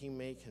order that he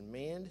may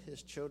command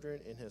his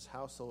children and his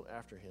household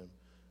after him,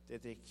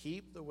 that they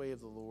keep the way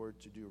of the Lord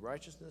to do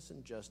righteousness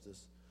and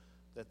justice,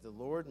 that the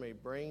Lord may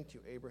bring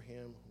to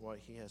Abraham what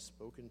he has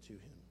spoken to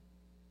him."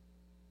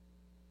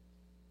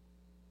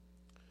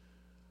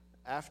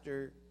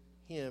 After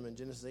him in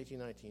Genesis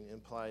 18:19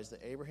 implies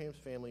that Abraham's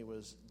family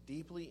was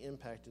deeply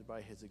impacted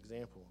by his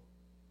example.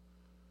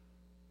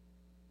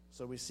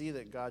 So we see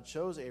that God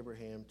chose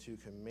Abraham to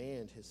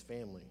command his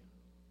family.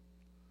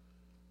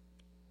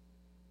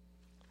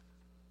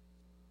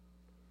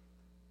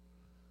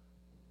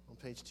 On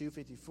page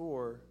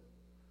 254,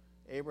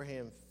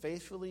 Abraham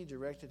faithfully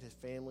directed his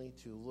family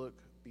to look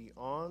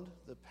beyond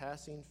the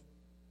passing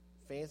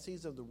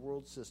fancies of the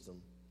world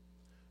system,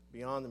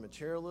 beyond the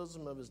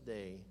materialism of his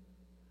day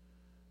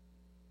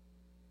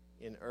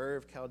in Ur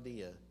of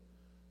Chaldea.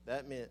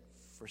 That meant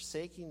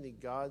forsaking the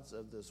gods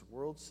of this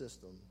world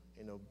system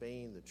and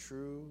obeying the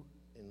true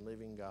and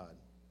living God.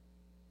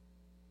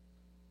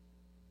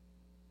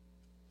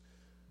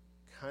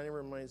 Kind of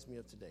reminds me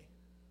of today.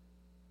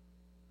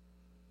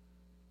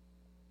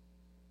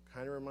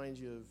 Kind of reminds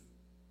you of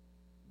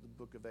the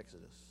book of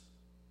Exodus.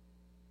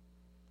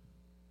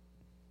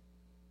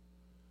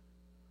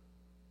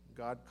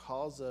 God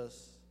calls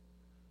us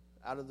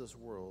out of this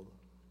world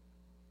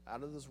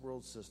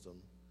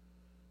system,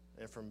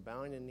 and from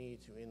bowing a knee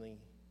to any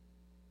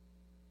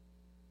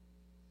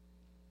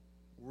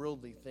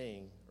worldly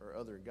thing or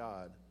other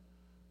God,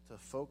 to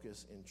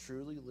focus and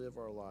truly live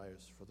our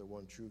lives for the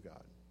one true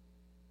God.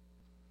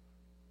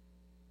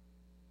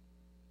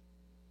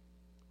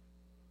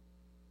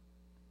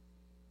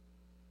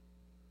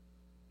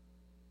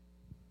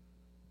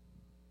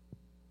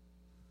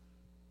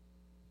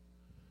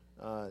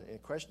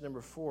 And question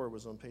number 4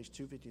 was on page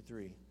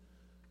 253.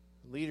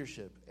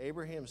 Leadership.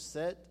 Abraham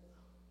set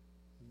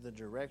the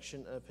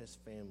direction of his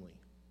family.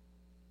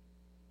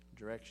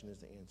 Direction is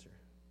the answer.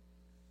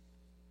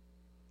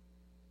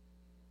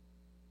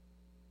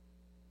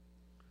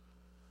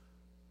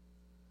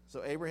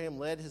 So Abraham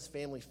led his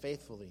family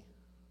faithfully.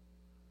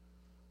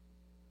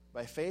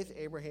 By faith,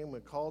 Abraham,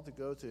 when called to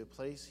go to a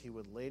place he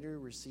would later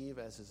receive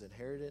as his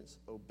inheritance,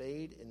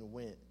 obeyed and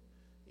went,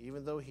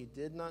 even though he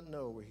did not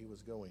know where he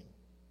was going.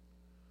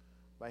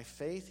 By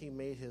faith, he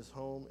made his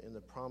home in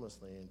the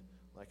promised land,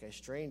 like a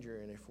stranger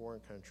in a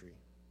foreign country.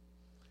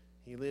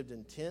 He lived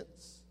in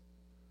tents,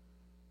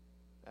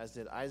 as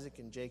did Isaac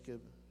and Jacob,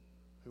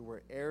 who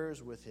were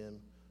heirs with him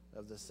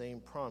of the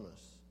same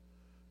promise.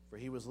 For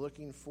he was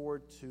looking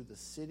forward to the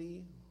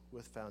city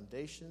with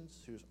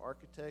foundations, whose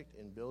architect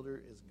and builder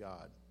is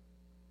God.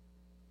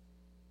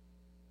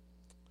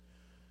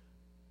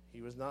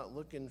 He was not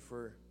looking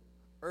for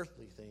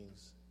earthly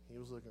things. He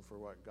was looking for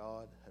what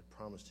God had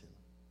promised him.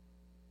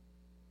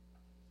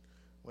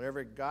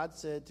 Whenever God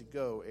said to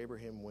go,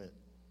 Abraham went.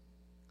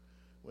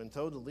 When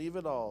told to leave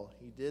it all,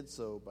 he did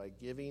so by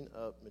giving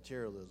up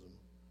materialism.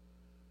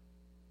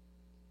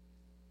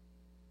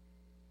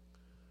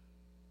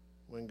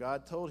 When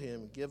God told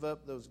him, "Give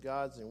up those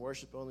gods and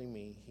worship only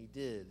me," he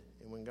did.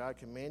 And when God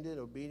commanded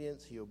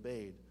obedience, he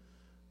obeyed.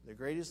 The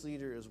greatest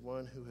leader is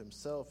one who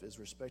himself is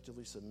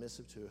respectively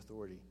submissive to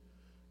authority.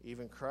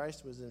 Even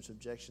Christ was in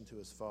subjection to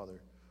his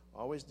Father,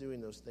 always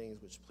doing those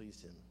things which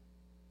pleased him.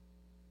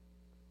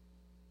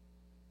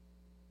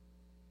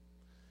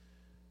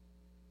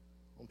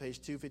 On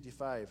page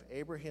 255,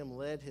 Abraham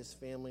led his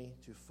family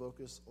to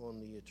focus on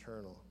the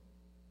eternal.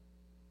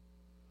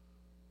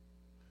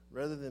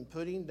 Rather than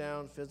putting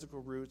down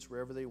physical roots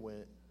wherever they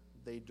went,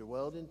 they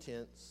dwelled in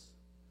tents.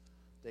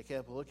 They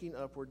kept looking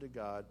upward to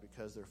God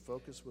because their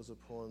focus was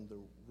upon the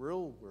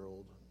real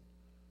world,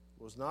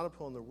 was not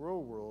upon the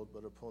real world,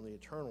 but upon the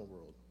eternal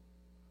world.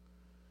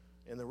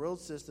 In the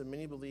world system,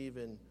 many believe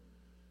in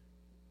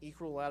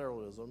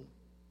equilateralism,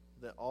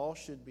 that all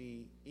should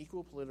be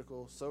equal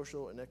political,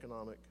 social, and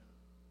economic.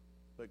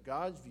 But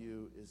God's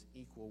view is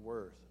equal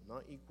worth,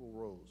 not equal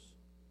roles.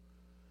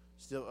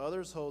 Still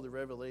others hold the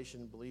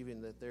revelation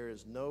believing that there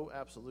is no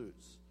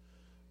absolutes.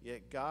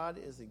 Yet God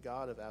is the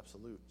God of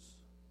absolutes.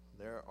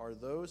 There are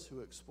those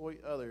who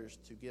exploit others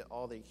to get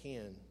all they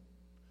can,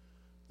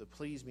 the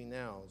please me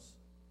nows.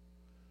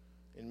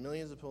 And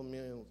millions upon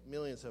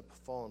millions have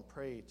fallen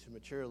prey to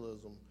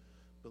materialism,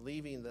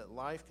 believing that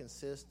life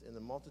consists in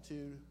the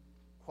multitude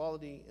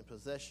quality and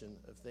possession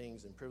of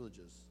things and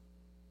privileges.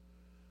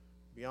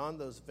 Beyond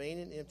those vain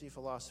and empty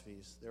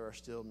philosophies, there are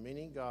still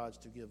many gods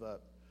to give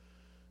up.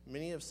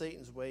 Many of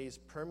Satan's ways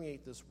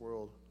permeate this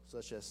world,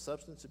 such as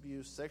substance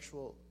abuse,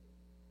 sexual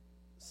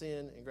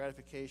sin and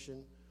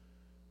gratification,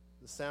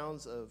 the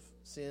sounds of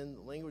sin,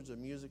 the language of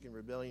music and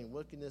rebellion,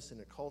 wickedness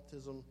and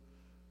occultism.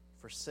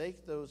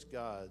 Forsake those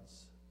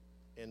gods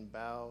and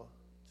bow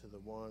to the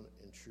one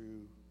and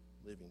true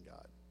living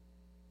God.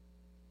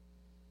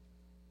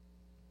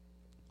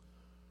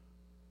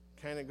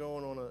 Kind of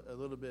going on a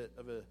little bit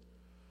of a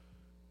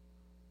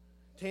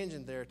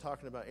tangent there,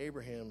 talking about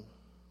Abraham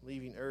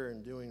leaving Ur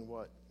and doing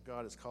what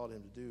God has called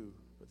him to do.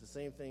 But the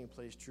same thing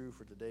plays true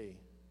for today.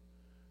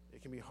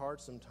 It can be hard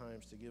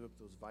sometimes to give up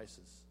those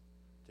vices,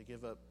 to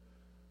give up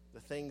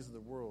the things of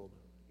the world,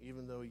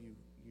 even though you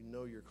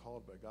know you're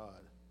called by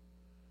God.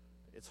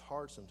 It's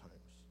hard sometimes.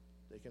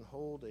 They can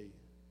hold a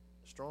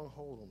strong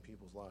hold on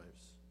people's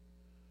lives.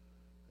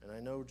 And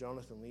I know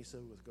Jonathan and Lisa,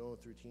 with going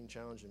through Teen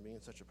Challenge and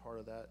being such a part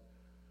of that,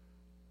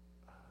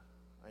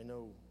 I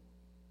know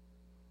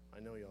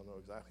y'all know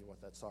exactly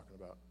what that's talking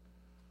about.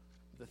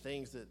 The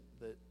things that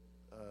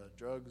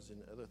drugs and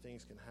other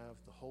things can have,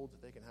 the hold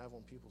that they can have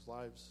on people's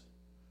lives.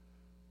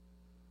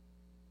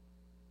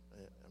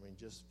 I mean,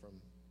 just from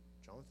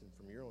Jonathan,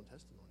 from your own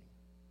testimony,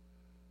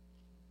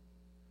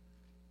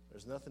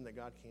 there's nothing that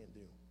God can't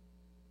do.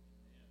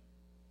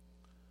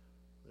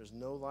 There's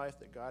no life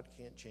that God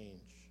can't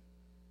change.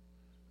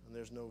 And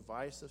there's no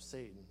vice of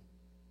Satan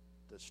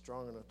that's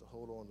strong enough to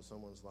hold on to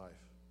someone's life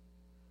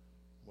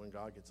when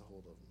God gets a hold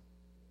of them.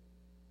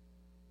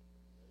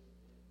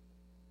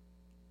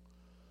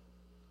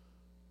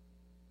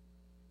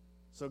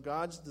 So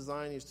God's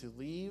design is to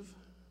leave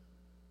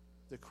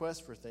the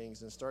quest for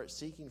things and start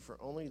seeking for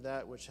only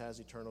that which has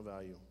eternal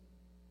value.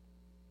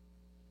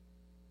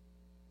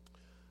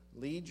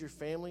 Lead your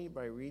family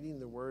by reading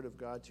the Word of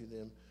God to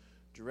them,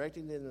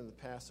 directing them in the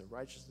path of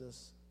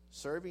righteousness,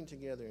 serving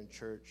together in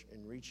church,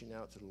 and reaching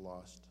out to the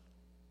lost.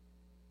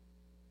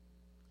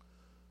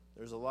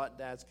 There's a lot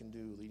dads can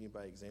do leading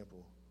by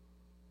example,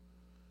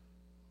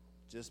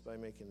 just by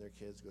making their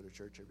kids go to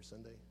church every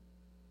Sunday,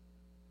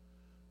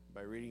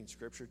 by reading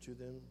Scripture to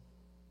them,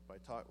 by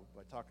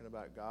talking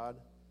about God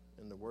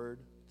and the Word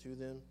to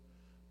them,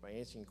 by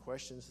answering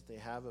questions that they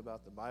have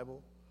about the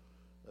Bible,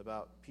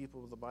 about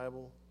people of the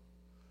Bible.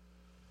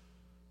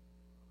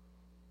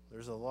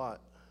 There's a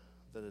lot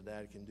that a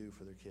dad can do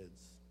for their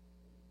kids.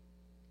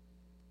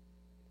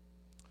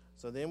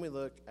 So then we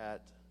look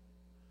at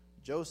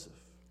Joseph.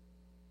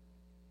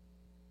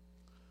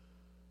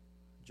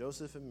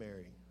 Joseph and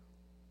Mary.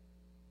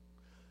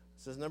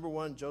 It says, number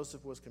one,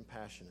 Joseph was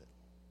compassionate.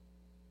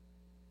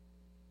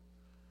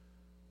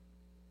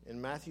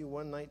 In Matthew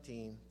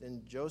 1:19,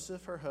 then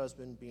Joseph, her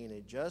husband, being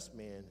a just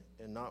man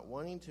and not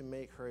wanting to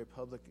make her a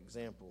public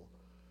example,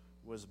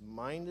 was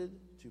minded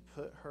to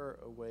put her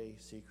away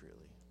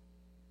secretly.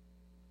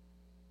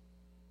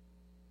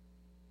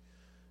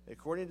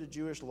 According to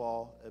Jewish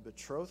law, a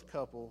betrothed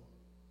couple,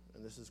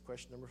 and this is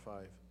question number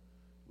 5,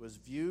 was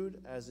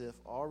viewed as if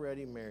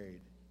already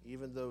married,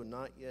 even though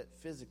not yet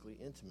physically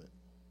intimate.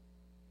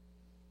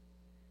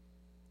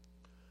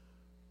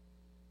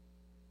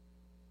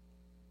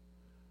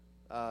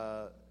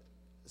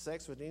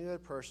 Sex with any other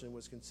person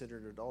was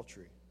considered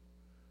adultery,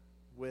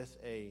 with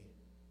a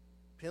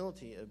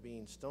penalty of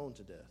being stoned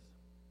to death.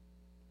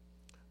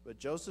 But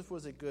Joseph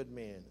was a good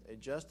man, a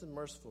just and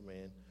merciful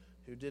man,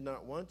 who did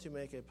not want to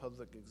make a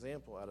public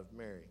example out of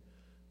Mary.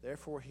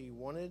 Therefore, he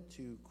wanted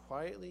to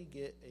quietly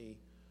get a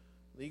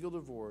legal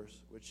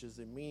divorce, which is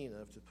the meaning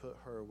of to put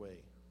her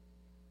away.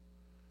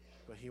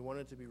 But he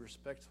wanted to be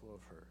respectful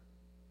of her.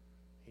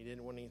 He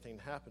didn't want anything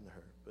to happen to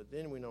her. But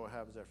then we know what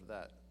happens after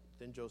that.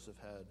 Then Joseph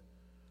had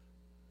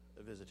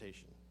a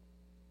visitation.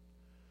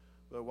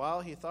 But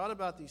while he thought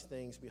about these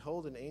things,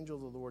 behold, an angel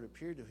of the Lord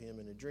appeared to him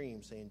in a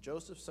dream, saying,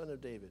 Joseph, son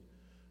of David,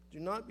 do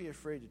not be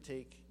afraid to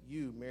take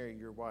you, Mary,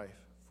 your wife,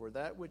 for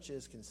that which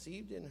is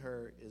conceived in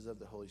her is of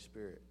the Holy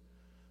Spirit.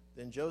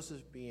 Then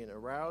Joseph, being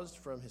aroused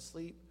from his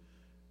sleep,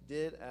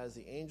 did as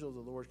the angel of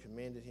the Lord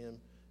commanded him,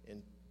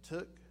 and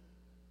took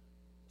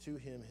to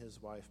him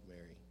his wife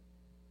Mary.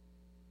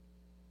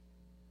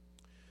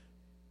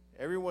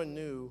 Everyone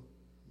knew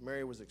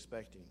Mary was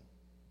expecting,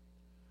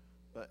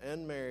 but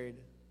unmarried,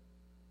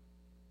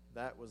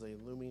 that was a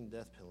looming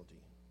death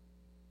penalty.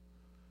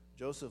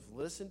 Joseph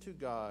listened to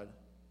God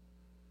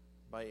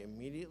by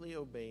immediately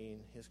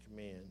obeying his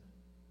command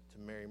to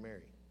marry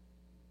Mary.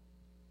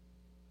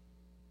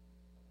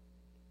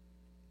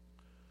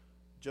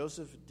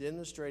 Joseph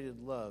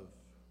demonstrated love.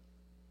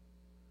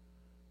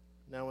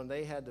 Now when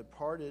they had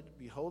departed,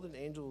 behold, an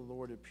angel of the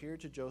Lord appeared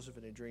to Joseph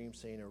in a dream,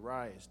 saying,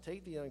 Arise,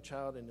 take the young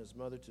child and his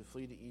mother to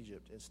flee to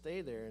Egypt, and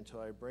stay there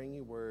until I bring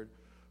you word,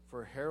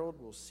 for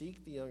Herod will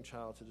seek the young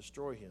child to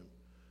destroy him.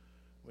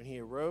 When he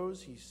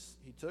arose,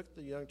 he took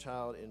the young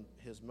child and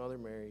his mother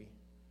Mary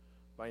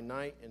by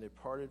night and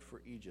departed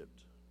for Egypt,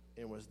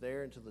 and was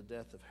there until the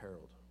death of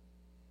Herod.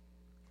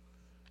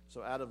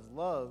 So out of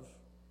love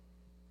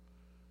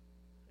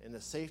and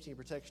the safety and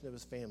protection of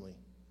his family,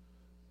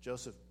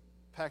 Joseph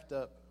packed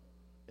up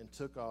and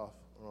took off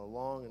on a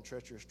long and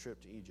treacherous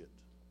trip to Egypt.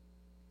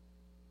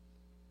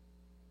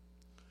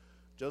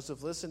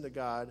 Joseph listened to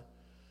God,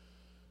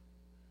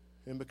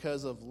 and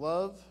because of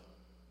love,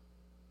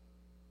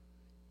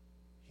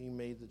 he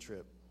made the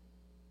trip.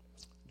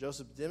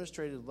 Joseph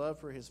demonstrated love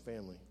for his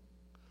family.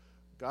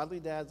 Godly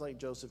dads like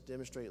Joseph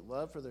demonstrate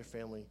love for their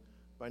family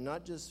by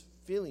not just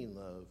feeling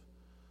love,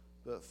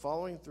 but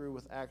following through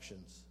with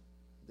actions.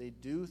 They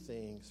do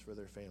things for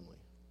their family.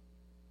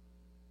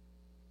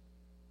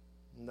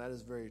 And that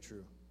is very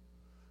true.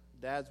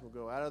 Dads will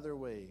go out of their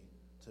way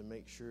to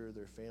make sure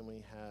their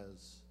family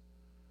has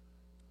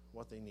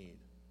what they need.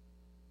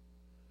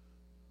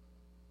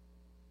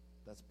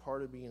 That's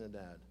part of being a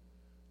dad.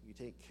 You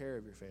take care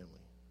of your family.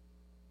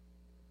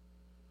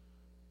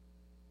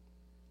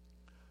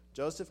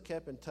 Joseph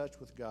kept in touch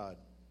with God.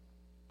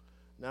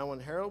 Now when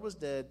Herod was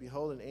dead,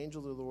 behold, an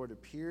angel of the Lord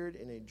appeared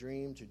in a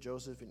dream to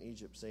Joseph in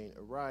Egypt, saying,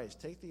 Arise,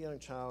 take the young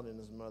child and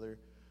his mother,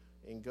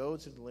 and go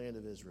to the land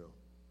of Israel.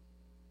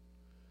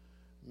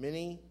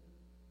 Many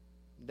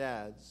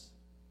dads,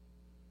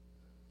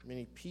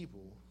 many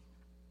people,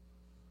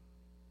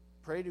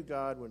 pray to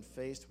God when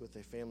faced with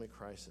a family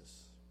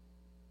crisis.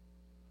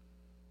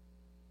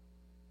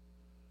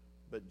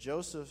 But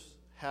Joseph's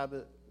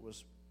habit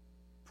was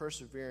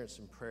perseverance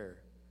in prayer.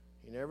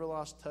 He never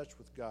lost touch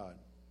with God.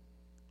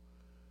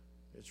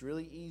 It's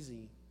really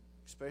easy,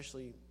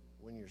 especially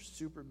when you're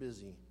super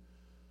busy,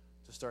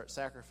 to start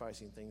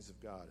sacrificing things of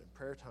God. And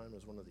prayer time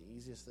is one of the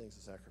easiest things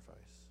to sacrifice.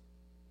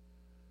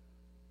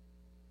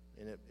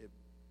 And it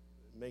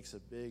makes a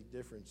big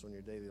difference on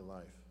your daily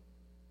life.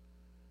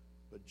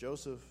 But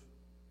Joseph,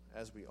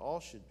 as we all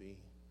should be,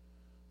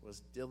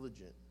 was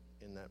diligent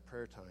in that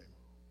prayer time,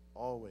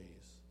 always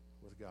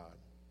with God.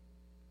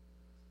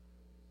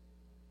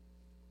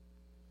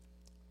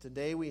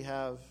 Today we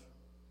have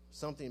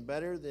something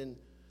better than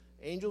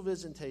angel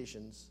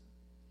visitations,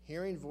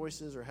 hearing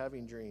voices, or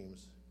having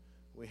dreams.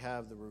 We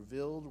have the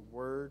revealed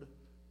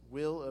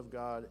will of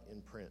God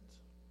in print.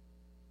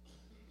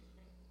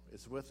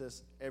 It's with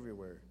us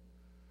everywhere.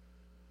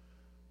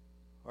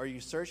 Are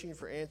you searching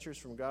for answers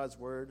from God's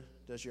word?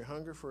 Does your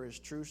hunger for his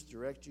truths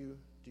direct you?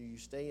 Do you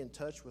stay in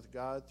touch with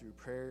God through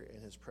prayer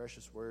and his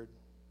precious word?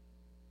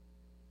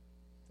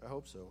 I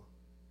hope so.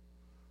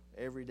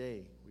 Every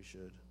day we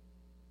should.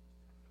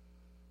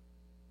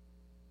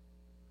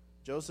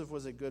 Joseph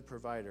was a good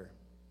provider.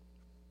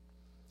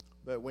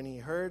 But when he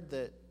heard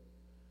that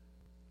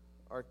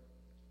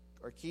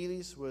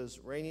Archelaus was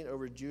reigning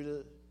over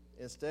Judah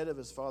instead of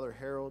his father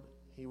Herod,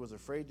 he was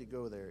afraid to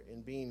go there.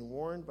 And being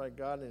warned by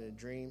God in a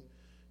dream,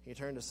 he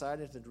turned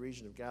aside into the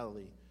region of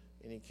Galilee,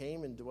 and he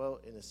came and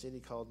dwelt in a city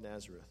called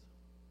Nazareth.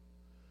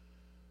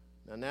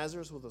 Now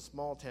Nazareth was a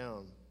small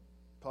town,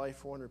 probably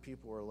 400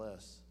 people or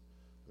less.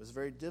 It was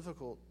very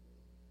difficult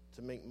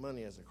to make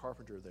money as a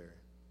carpenter there.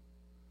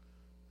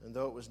 And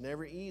though it was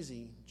never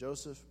easy,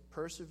 Joseph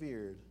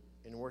persevered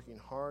in working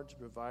hard to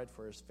provide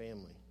for his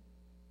family.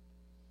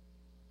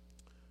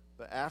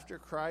 But after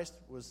Christ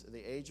was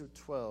the age of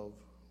 12,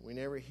 we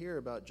never hear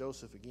about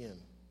Joseph again.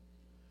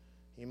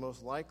 He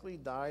most likely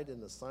died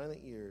in the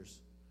silent years.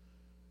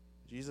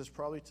 Jesus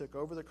probably took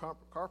over the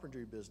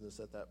carpentry business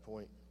at that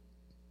point.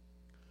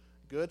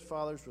 Good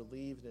fathers would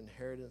leave an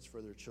inheritance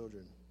for their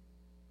children,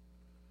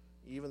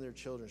 even their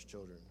children's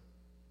children.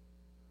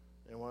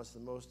 And the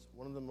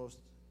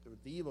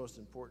most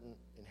important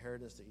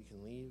inheritance that you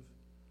can leave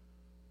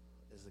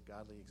is a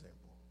godly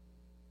example.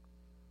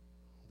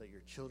 That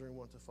your children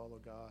want to follow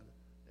God,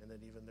 and that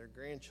even their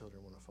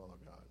grandchildren want to follow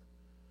God.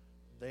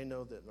 They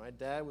know that my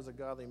dad was a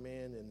godly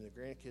man, and the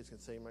grandkids can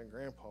say my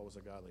grandpa was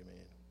a godly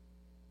man.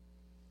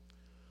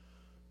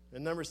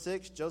 And number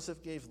 6,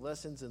 Joseph gave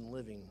lessons in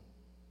living.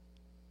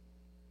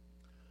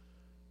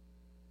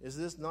 Is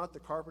this not the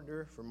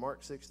carpenter from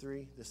Mark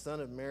 6:3, the son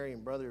of Mary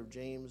and brother of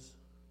James,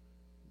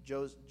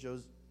 Joseph,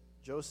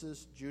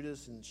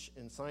 Judas,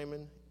 and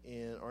Simon?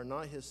 And are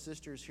not his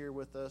sisters here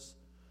with us?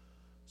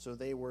 So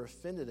they were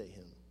offended at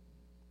him.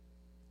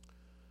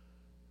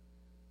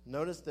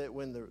 Notice that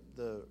when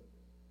the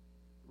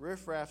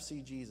riffraff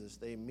see Jesus,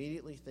 they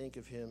immediately think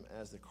of him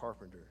as the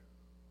carpenter.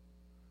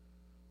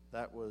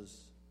 That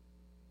was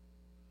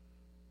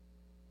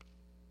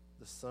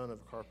the son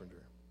of a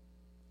carpenter.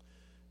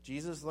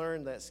 Jesus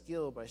learned that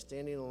skill by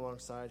standing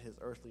alongside his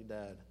earthly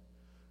dad.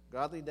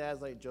 Godly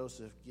dads like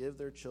Joseph give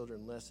their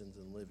children lessons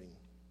in living.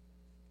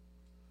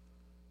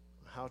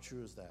 How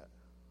true is that?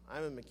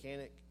 I'm a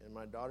mechanic, and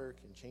my daughter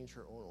can change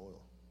her own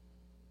oil.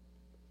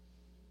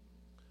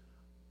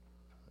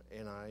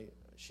 And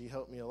she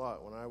helped me a lot.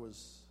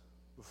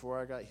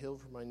 Before I got healed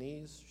from my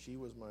knees, she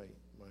was my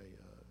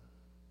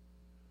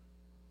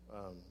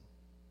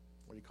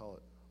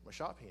my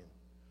shop hand.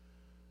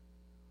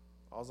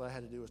 All I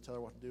had to do was tell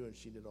her what to do, and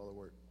she did all the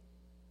work.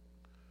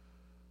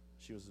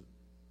 She was a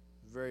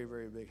very,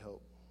 very big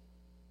help.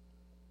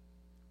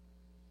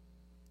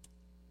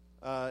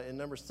 And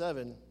number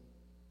 7,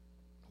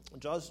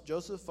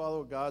 Joseph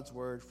followed God's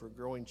word for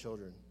growing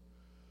children.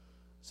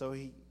 So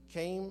he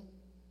came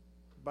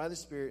by the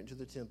Spirit into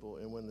the temple,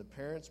 and when the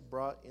parents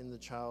brought in the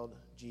child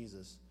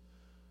Jesus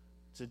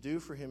to do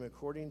for him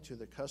according to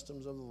the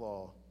customs of the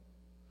law,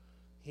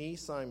 he,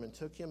 Simon,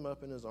 took him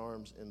up in his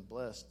arms and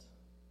blessed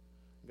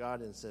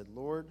God and said,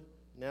 Lord,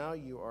 now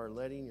you are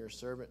letting your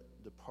servant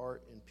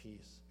depart in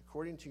peace,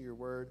 according to your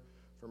word,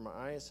 for my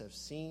eyes have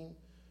seen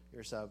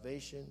your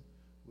salvation,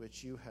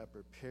 which you have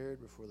prepared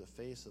before the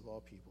face of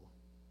all people.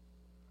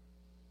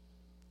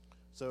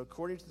 So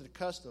according to the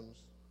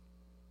customs,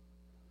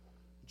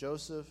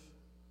 Joseph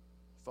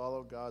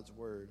followed God's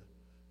word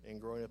in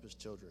growing up his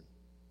children.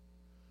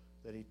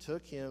 That he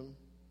took him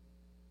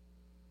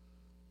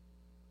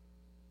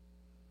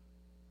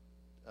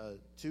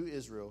to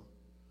Israel.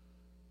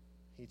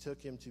 He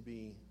took him to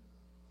be...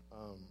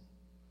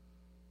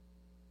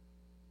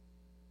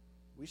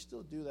 we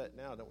still do that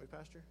now, don't we,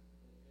 Pastor?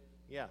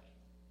 Yeah,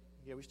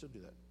 we still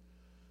do that.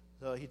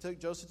 So he took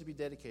Joseph to be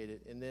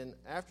dedicated, and then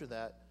after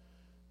that,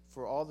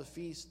 for all the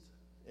feast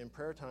and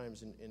prayer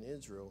times in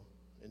Israel,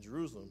 in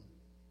Jerusalem,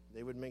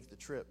 they would make the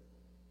trip,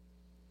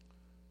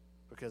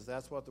 because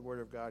that's what the Word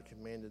of God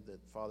commanded that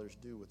fathers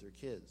do with their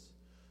kids.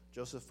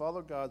 Joseph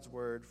followed God's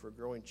word for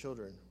growing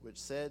children, which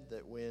said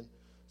that when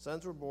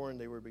sons were born,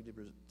 they were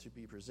to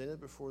be presented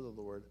before the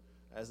Lord.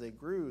 As they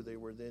grew, they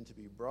were then to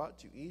be brought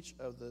to each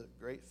of the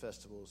great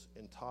festivals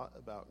and taught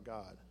about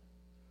God.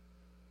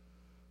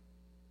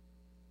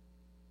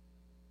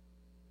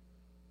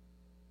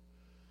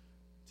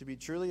 To be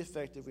truly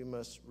effective, we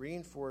must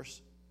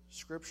reinforce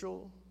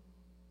scriptural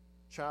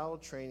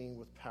child training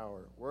with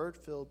power,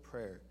 word-filled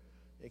prayer.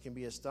 It can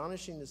be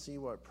astonishing to see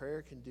what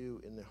prayer can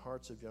do in the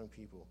hearts of young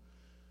people.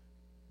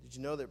 Did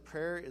you know that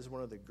prayer is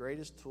one of the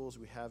greatest tools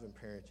we have in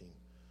parenting?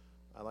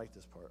 I like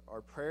this part.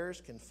 Our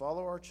prayers can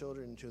follow our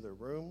children into their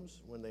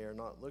rooms when they are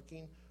not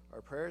looking.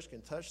 Our prayers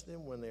can touch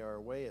them when they are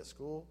away at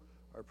school.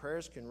 Our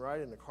prayers can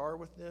ride in the car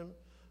with them.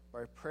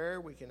 By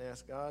prayer, we can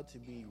ask God to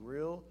be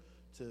real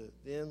to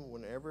them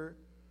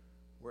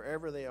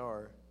wherever they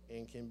are,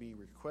 and can be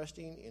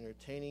requesting,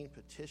 entertaining,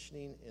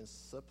 petitioning, and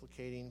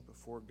supplicating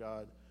before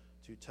God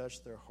to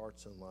touch their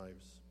hearts and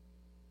lives.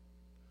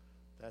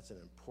 That's an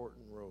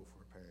important role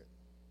for a parent.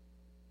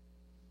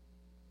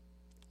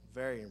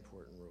 Very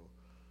important role.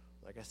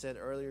 Like I said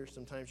earlier,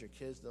 sometimes your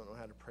kids don't know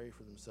how to pray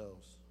for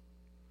themselves.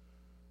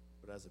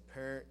 But as a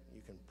parent,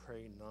 you can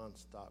pray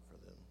nonstop for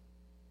them.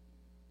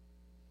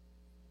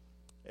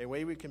 A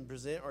way we can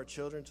present our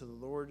children to the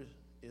Lord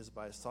is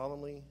by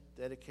solemnly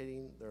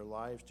dedicating their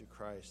lives to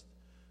Christ,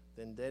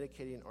 then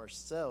dedicating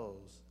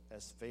ourselves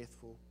as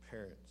faithful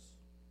parents.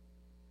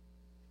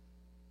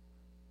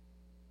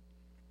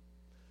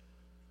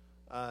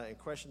 And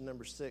question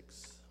number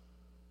 6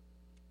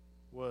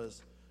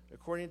 was,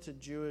 according to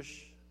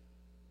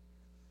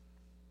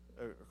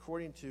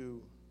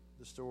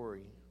the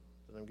story,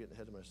 that I'm getting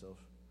ahead of myself,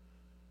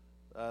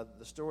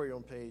 the story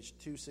on page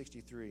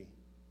 263,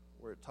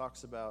 where it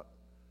talks about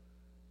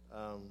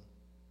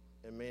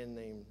a man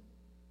named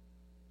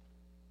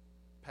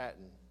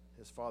Patton,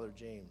 his father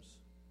James.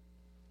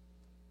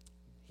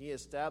 He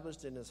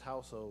established in his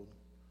household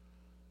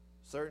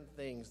certain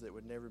things that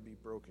would never be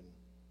broken,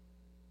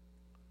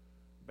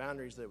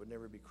 boundaries that would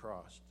never be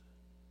crossed.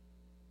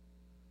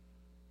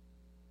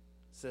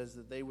 It says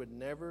that they would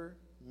never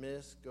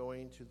miss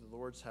going to the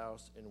Lord's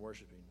house and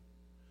worshiping.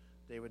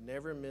 They would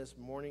never miss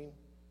morning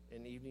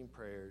and evening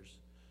prayers.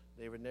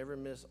 They would never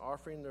miss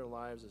offering their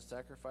lives as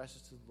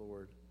sacrifices to the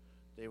Lord.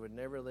 They would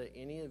never let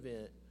any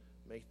event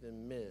make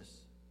them miss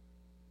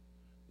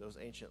those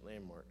ancient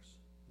landmarks.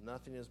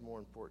 Nothing is more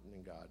important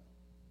than God.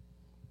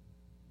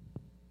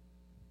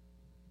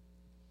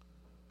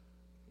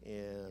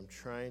 And I'm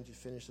trying to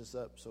finish this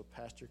up so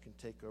Pastor can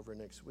take over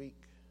next week.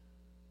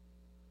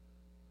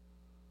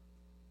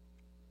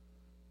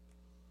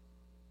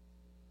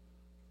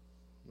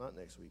 Not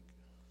next week.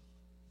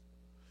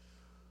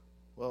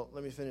 Well,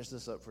 let me finish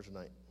this up for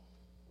tonight.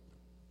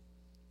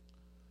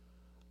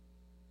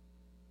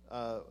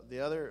 The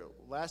other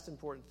last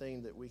important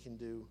thing that we can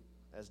do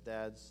as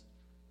dads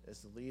is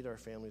to lead our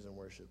families in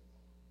worship.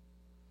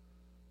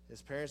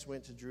 His parents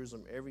went to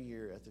Jerusalem every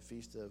year at the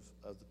feast of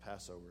the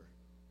Passover.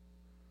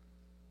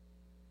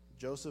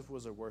 Joseph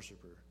was a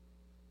worshiper.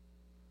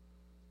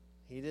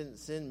 He didn't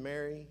send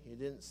Mary. He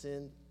didn't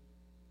send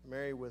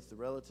Mary with the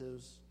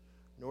relatives,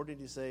 nor did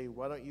he say,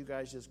 why don't you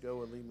guys just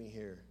go and leave me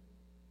here?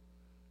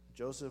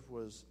 Joseph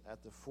was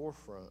at the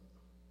forefront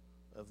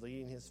of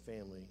leading his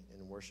family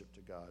in worship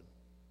to God.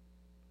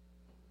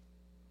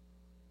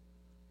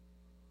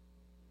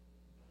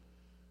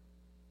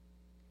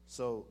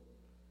 So,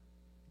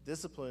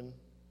 discipline,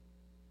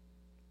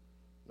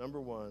 number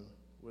 1,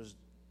 was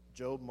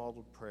Job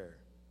modeled prayer.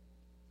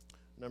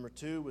 Number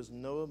 2 was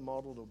Noah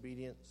modeled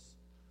obedience.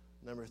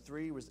 Number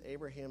 3 was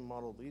Abraham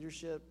modeled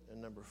leadership.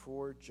 And number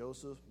 4,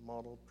 Joseph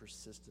modeled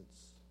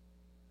persistence.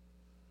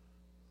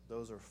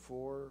 Those are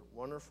 4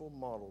 wonderful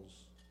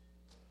models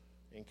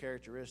and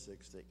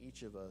characteristics that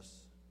each of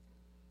us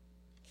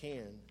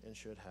can and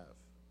should have.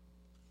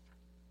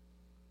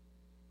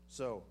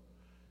 So,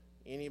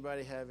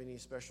 anybody have any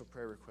special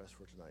prayer requests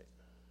for tonight?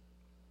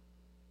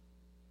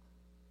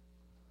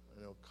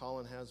 I know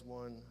Colin has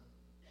one.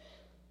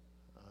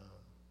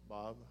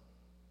 Bob,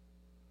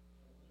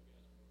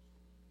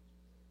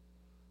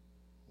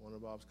 one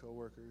of Bob's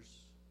co-workers.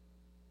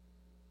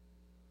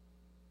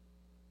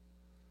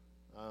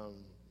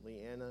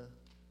 Leanna,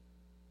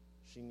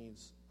 she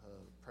needs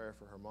prayer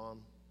for her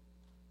mom.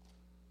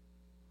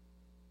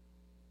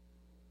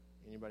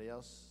 Anybody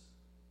else?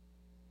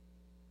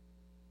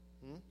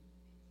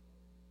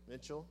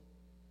 Mitchell?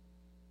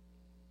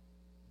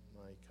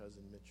 My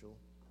cousin Mitchell.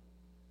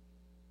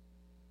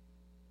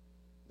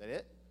 That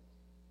it?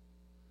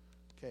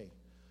 Okay.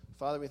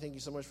 Father, we thank you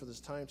so much for this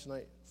time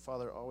tonight.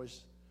 Father,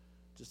 always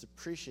just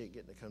appreciate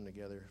getting to come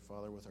together,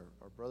 Father, with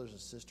our brothers and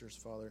sisters,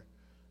 Father.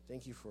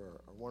 Thank you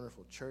for our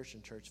wonderful church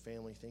and church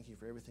family. Thank you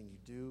for everything you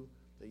do,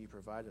 that you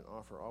provide and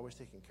offer, always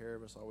taking care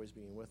of us, always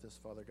being with us,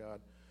 Father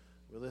God.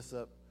 We lift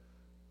up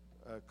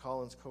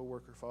Colin's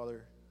co-worker,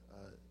 Father,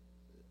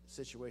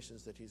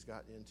 situations that he's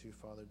gotten into,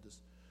 Father.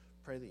 Just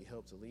pray that you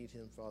help to lead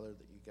him, Father,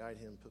 that you guide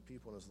him, put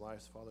people in his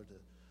life, Father,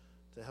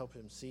 to help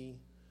him see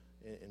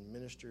and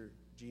minister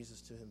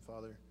Jesus to him,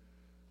 Father.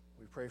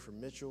 We pray for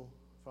Mitchell,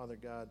 Father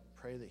God.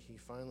 Pray that he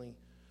finally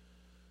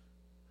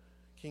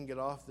can get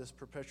off this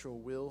perpetual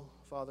will,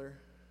 Father,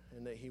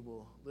 and that he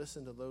will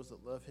listen to those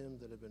that love him,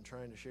 that have been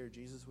trying to share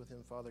Jesus with him,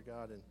 Father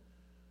God,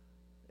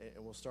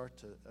 and will start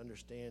to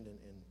understand and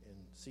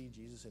see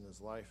Jesus in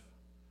his life.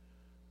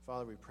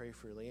 Father, we pray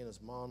for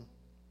Leanna's mom,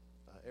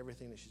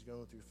 everything that she's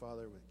going through,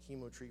 Father, with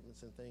chemo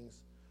treatments and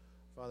things.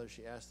 Father,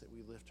 she asks that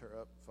we lift her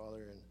up,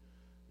 Father, and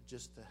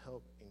just to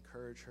help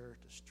encourage her,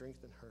 to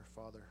strengthen her,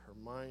 Father, her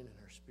mind and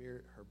her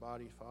spirit, her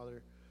body,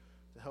 Father,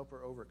 to help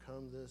her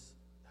overcome this,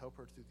 help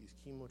her through these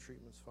chemo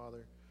treatments,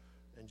 Father,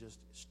 and just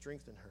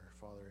strengthen her,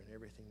 Father, in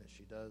everything that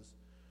she does.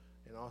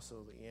 And also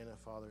Leanna,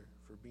 Father,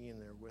 for being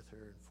there with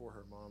her and for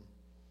her mom.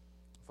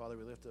 Father,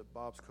 we lift up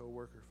Bob's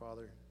co-worker,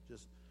 Father,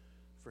 just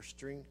for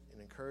strength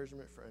and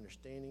encouragement, for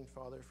understanding,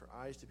 Father, for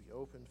eyes to be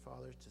opened,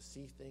 Father, to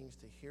see things,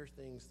 to hear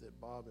things that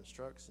Bob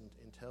instructs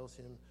and tells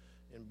him,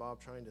 and Bob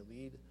trying to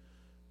lead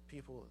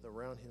people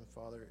around him,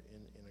 Father,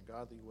 in a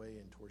godly way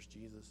and towards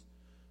Jesus.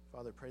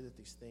 Father, pray that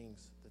these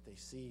things that they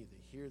see,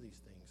 they hear these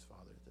things,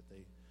 Father, that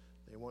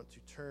they want to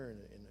turn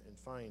and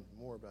find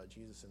more about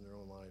Jesus in their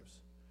own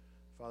lives.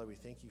 Father, we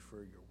thank you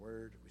for your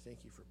word. We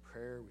thank you for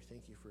prayer. We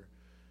thank you for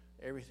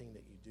everything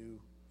that you do,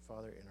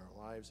 Father, in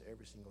our lives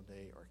every single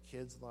day, our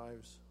kids'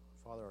 lives,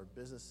 Father, our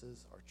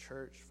businesses, our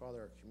church, Father,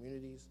 our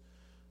communities,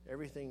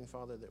 everything,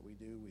 Father, that we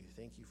do. We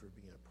thank you for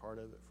being a part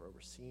of it, for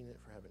overseeing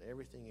it, for having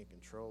everything in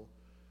control.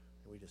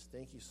 And we just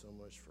thank you so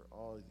much for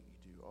all that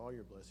you do, all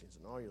your blessings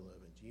and all your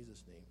love. In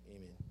Jesus' name,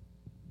 amen.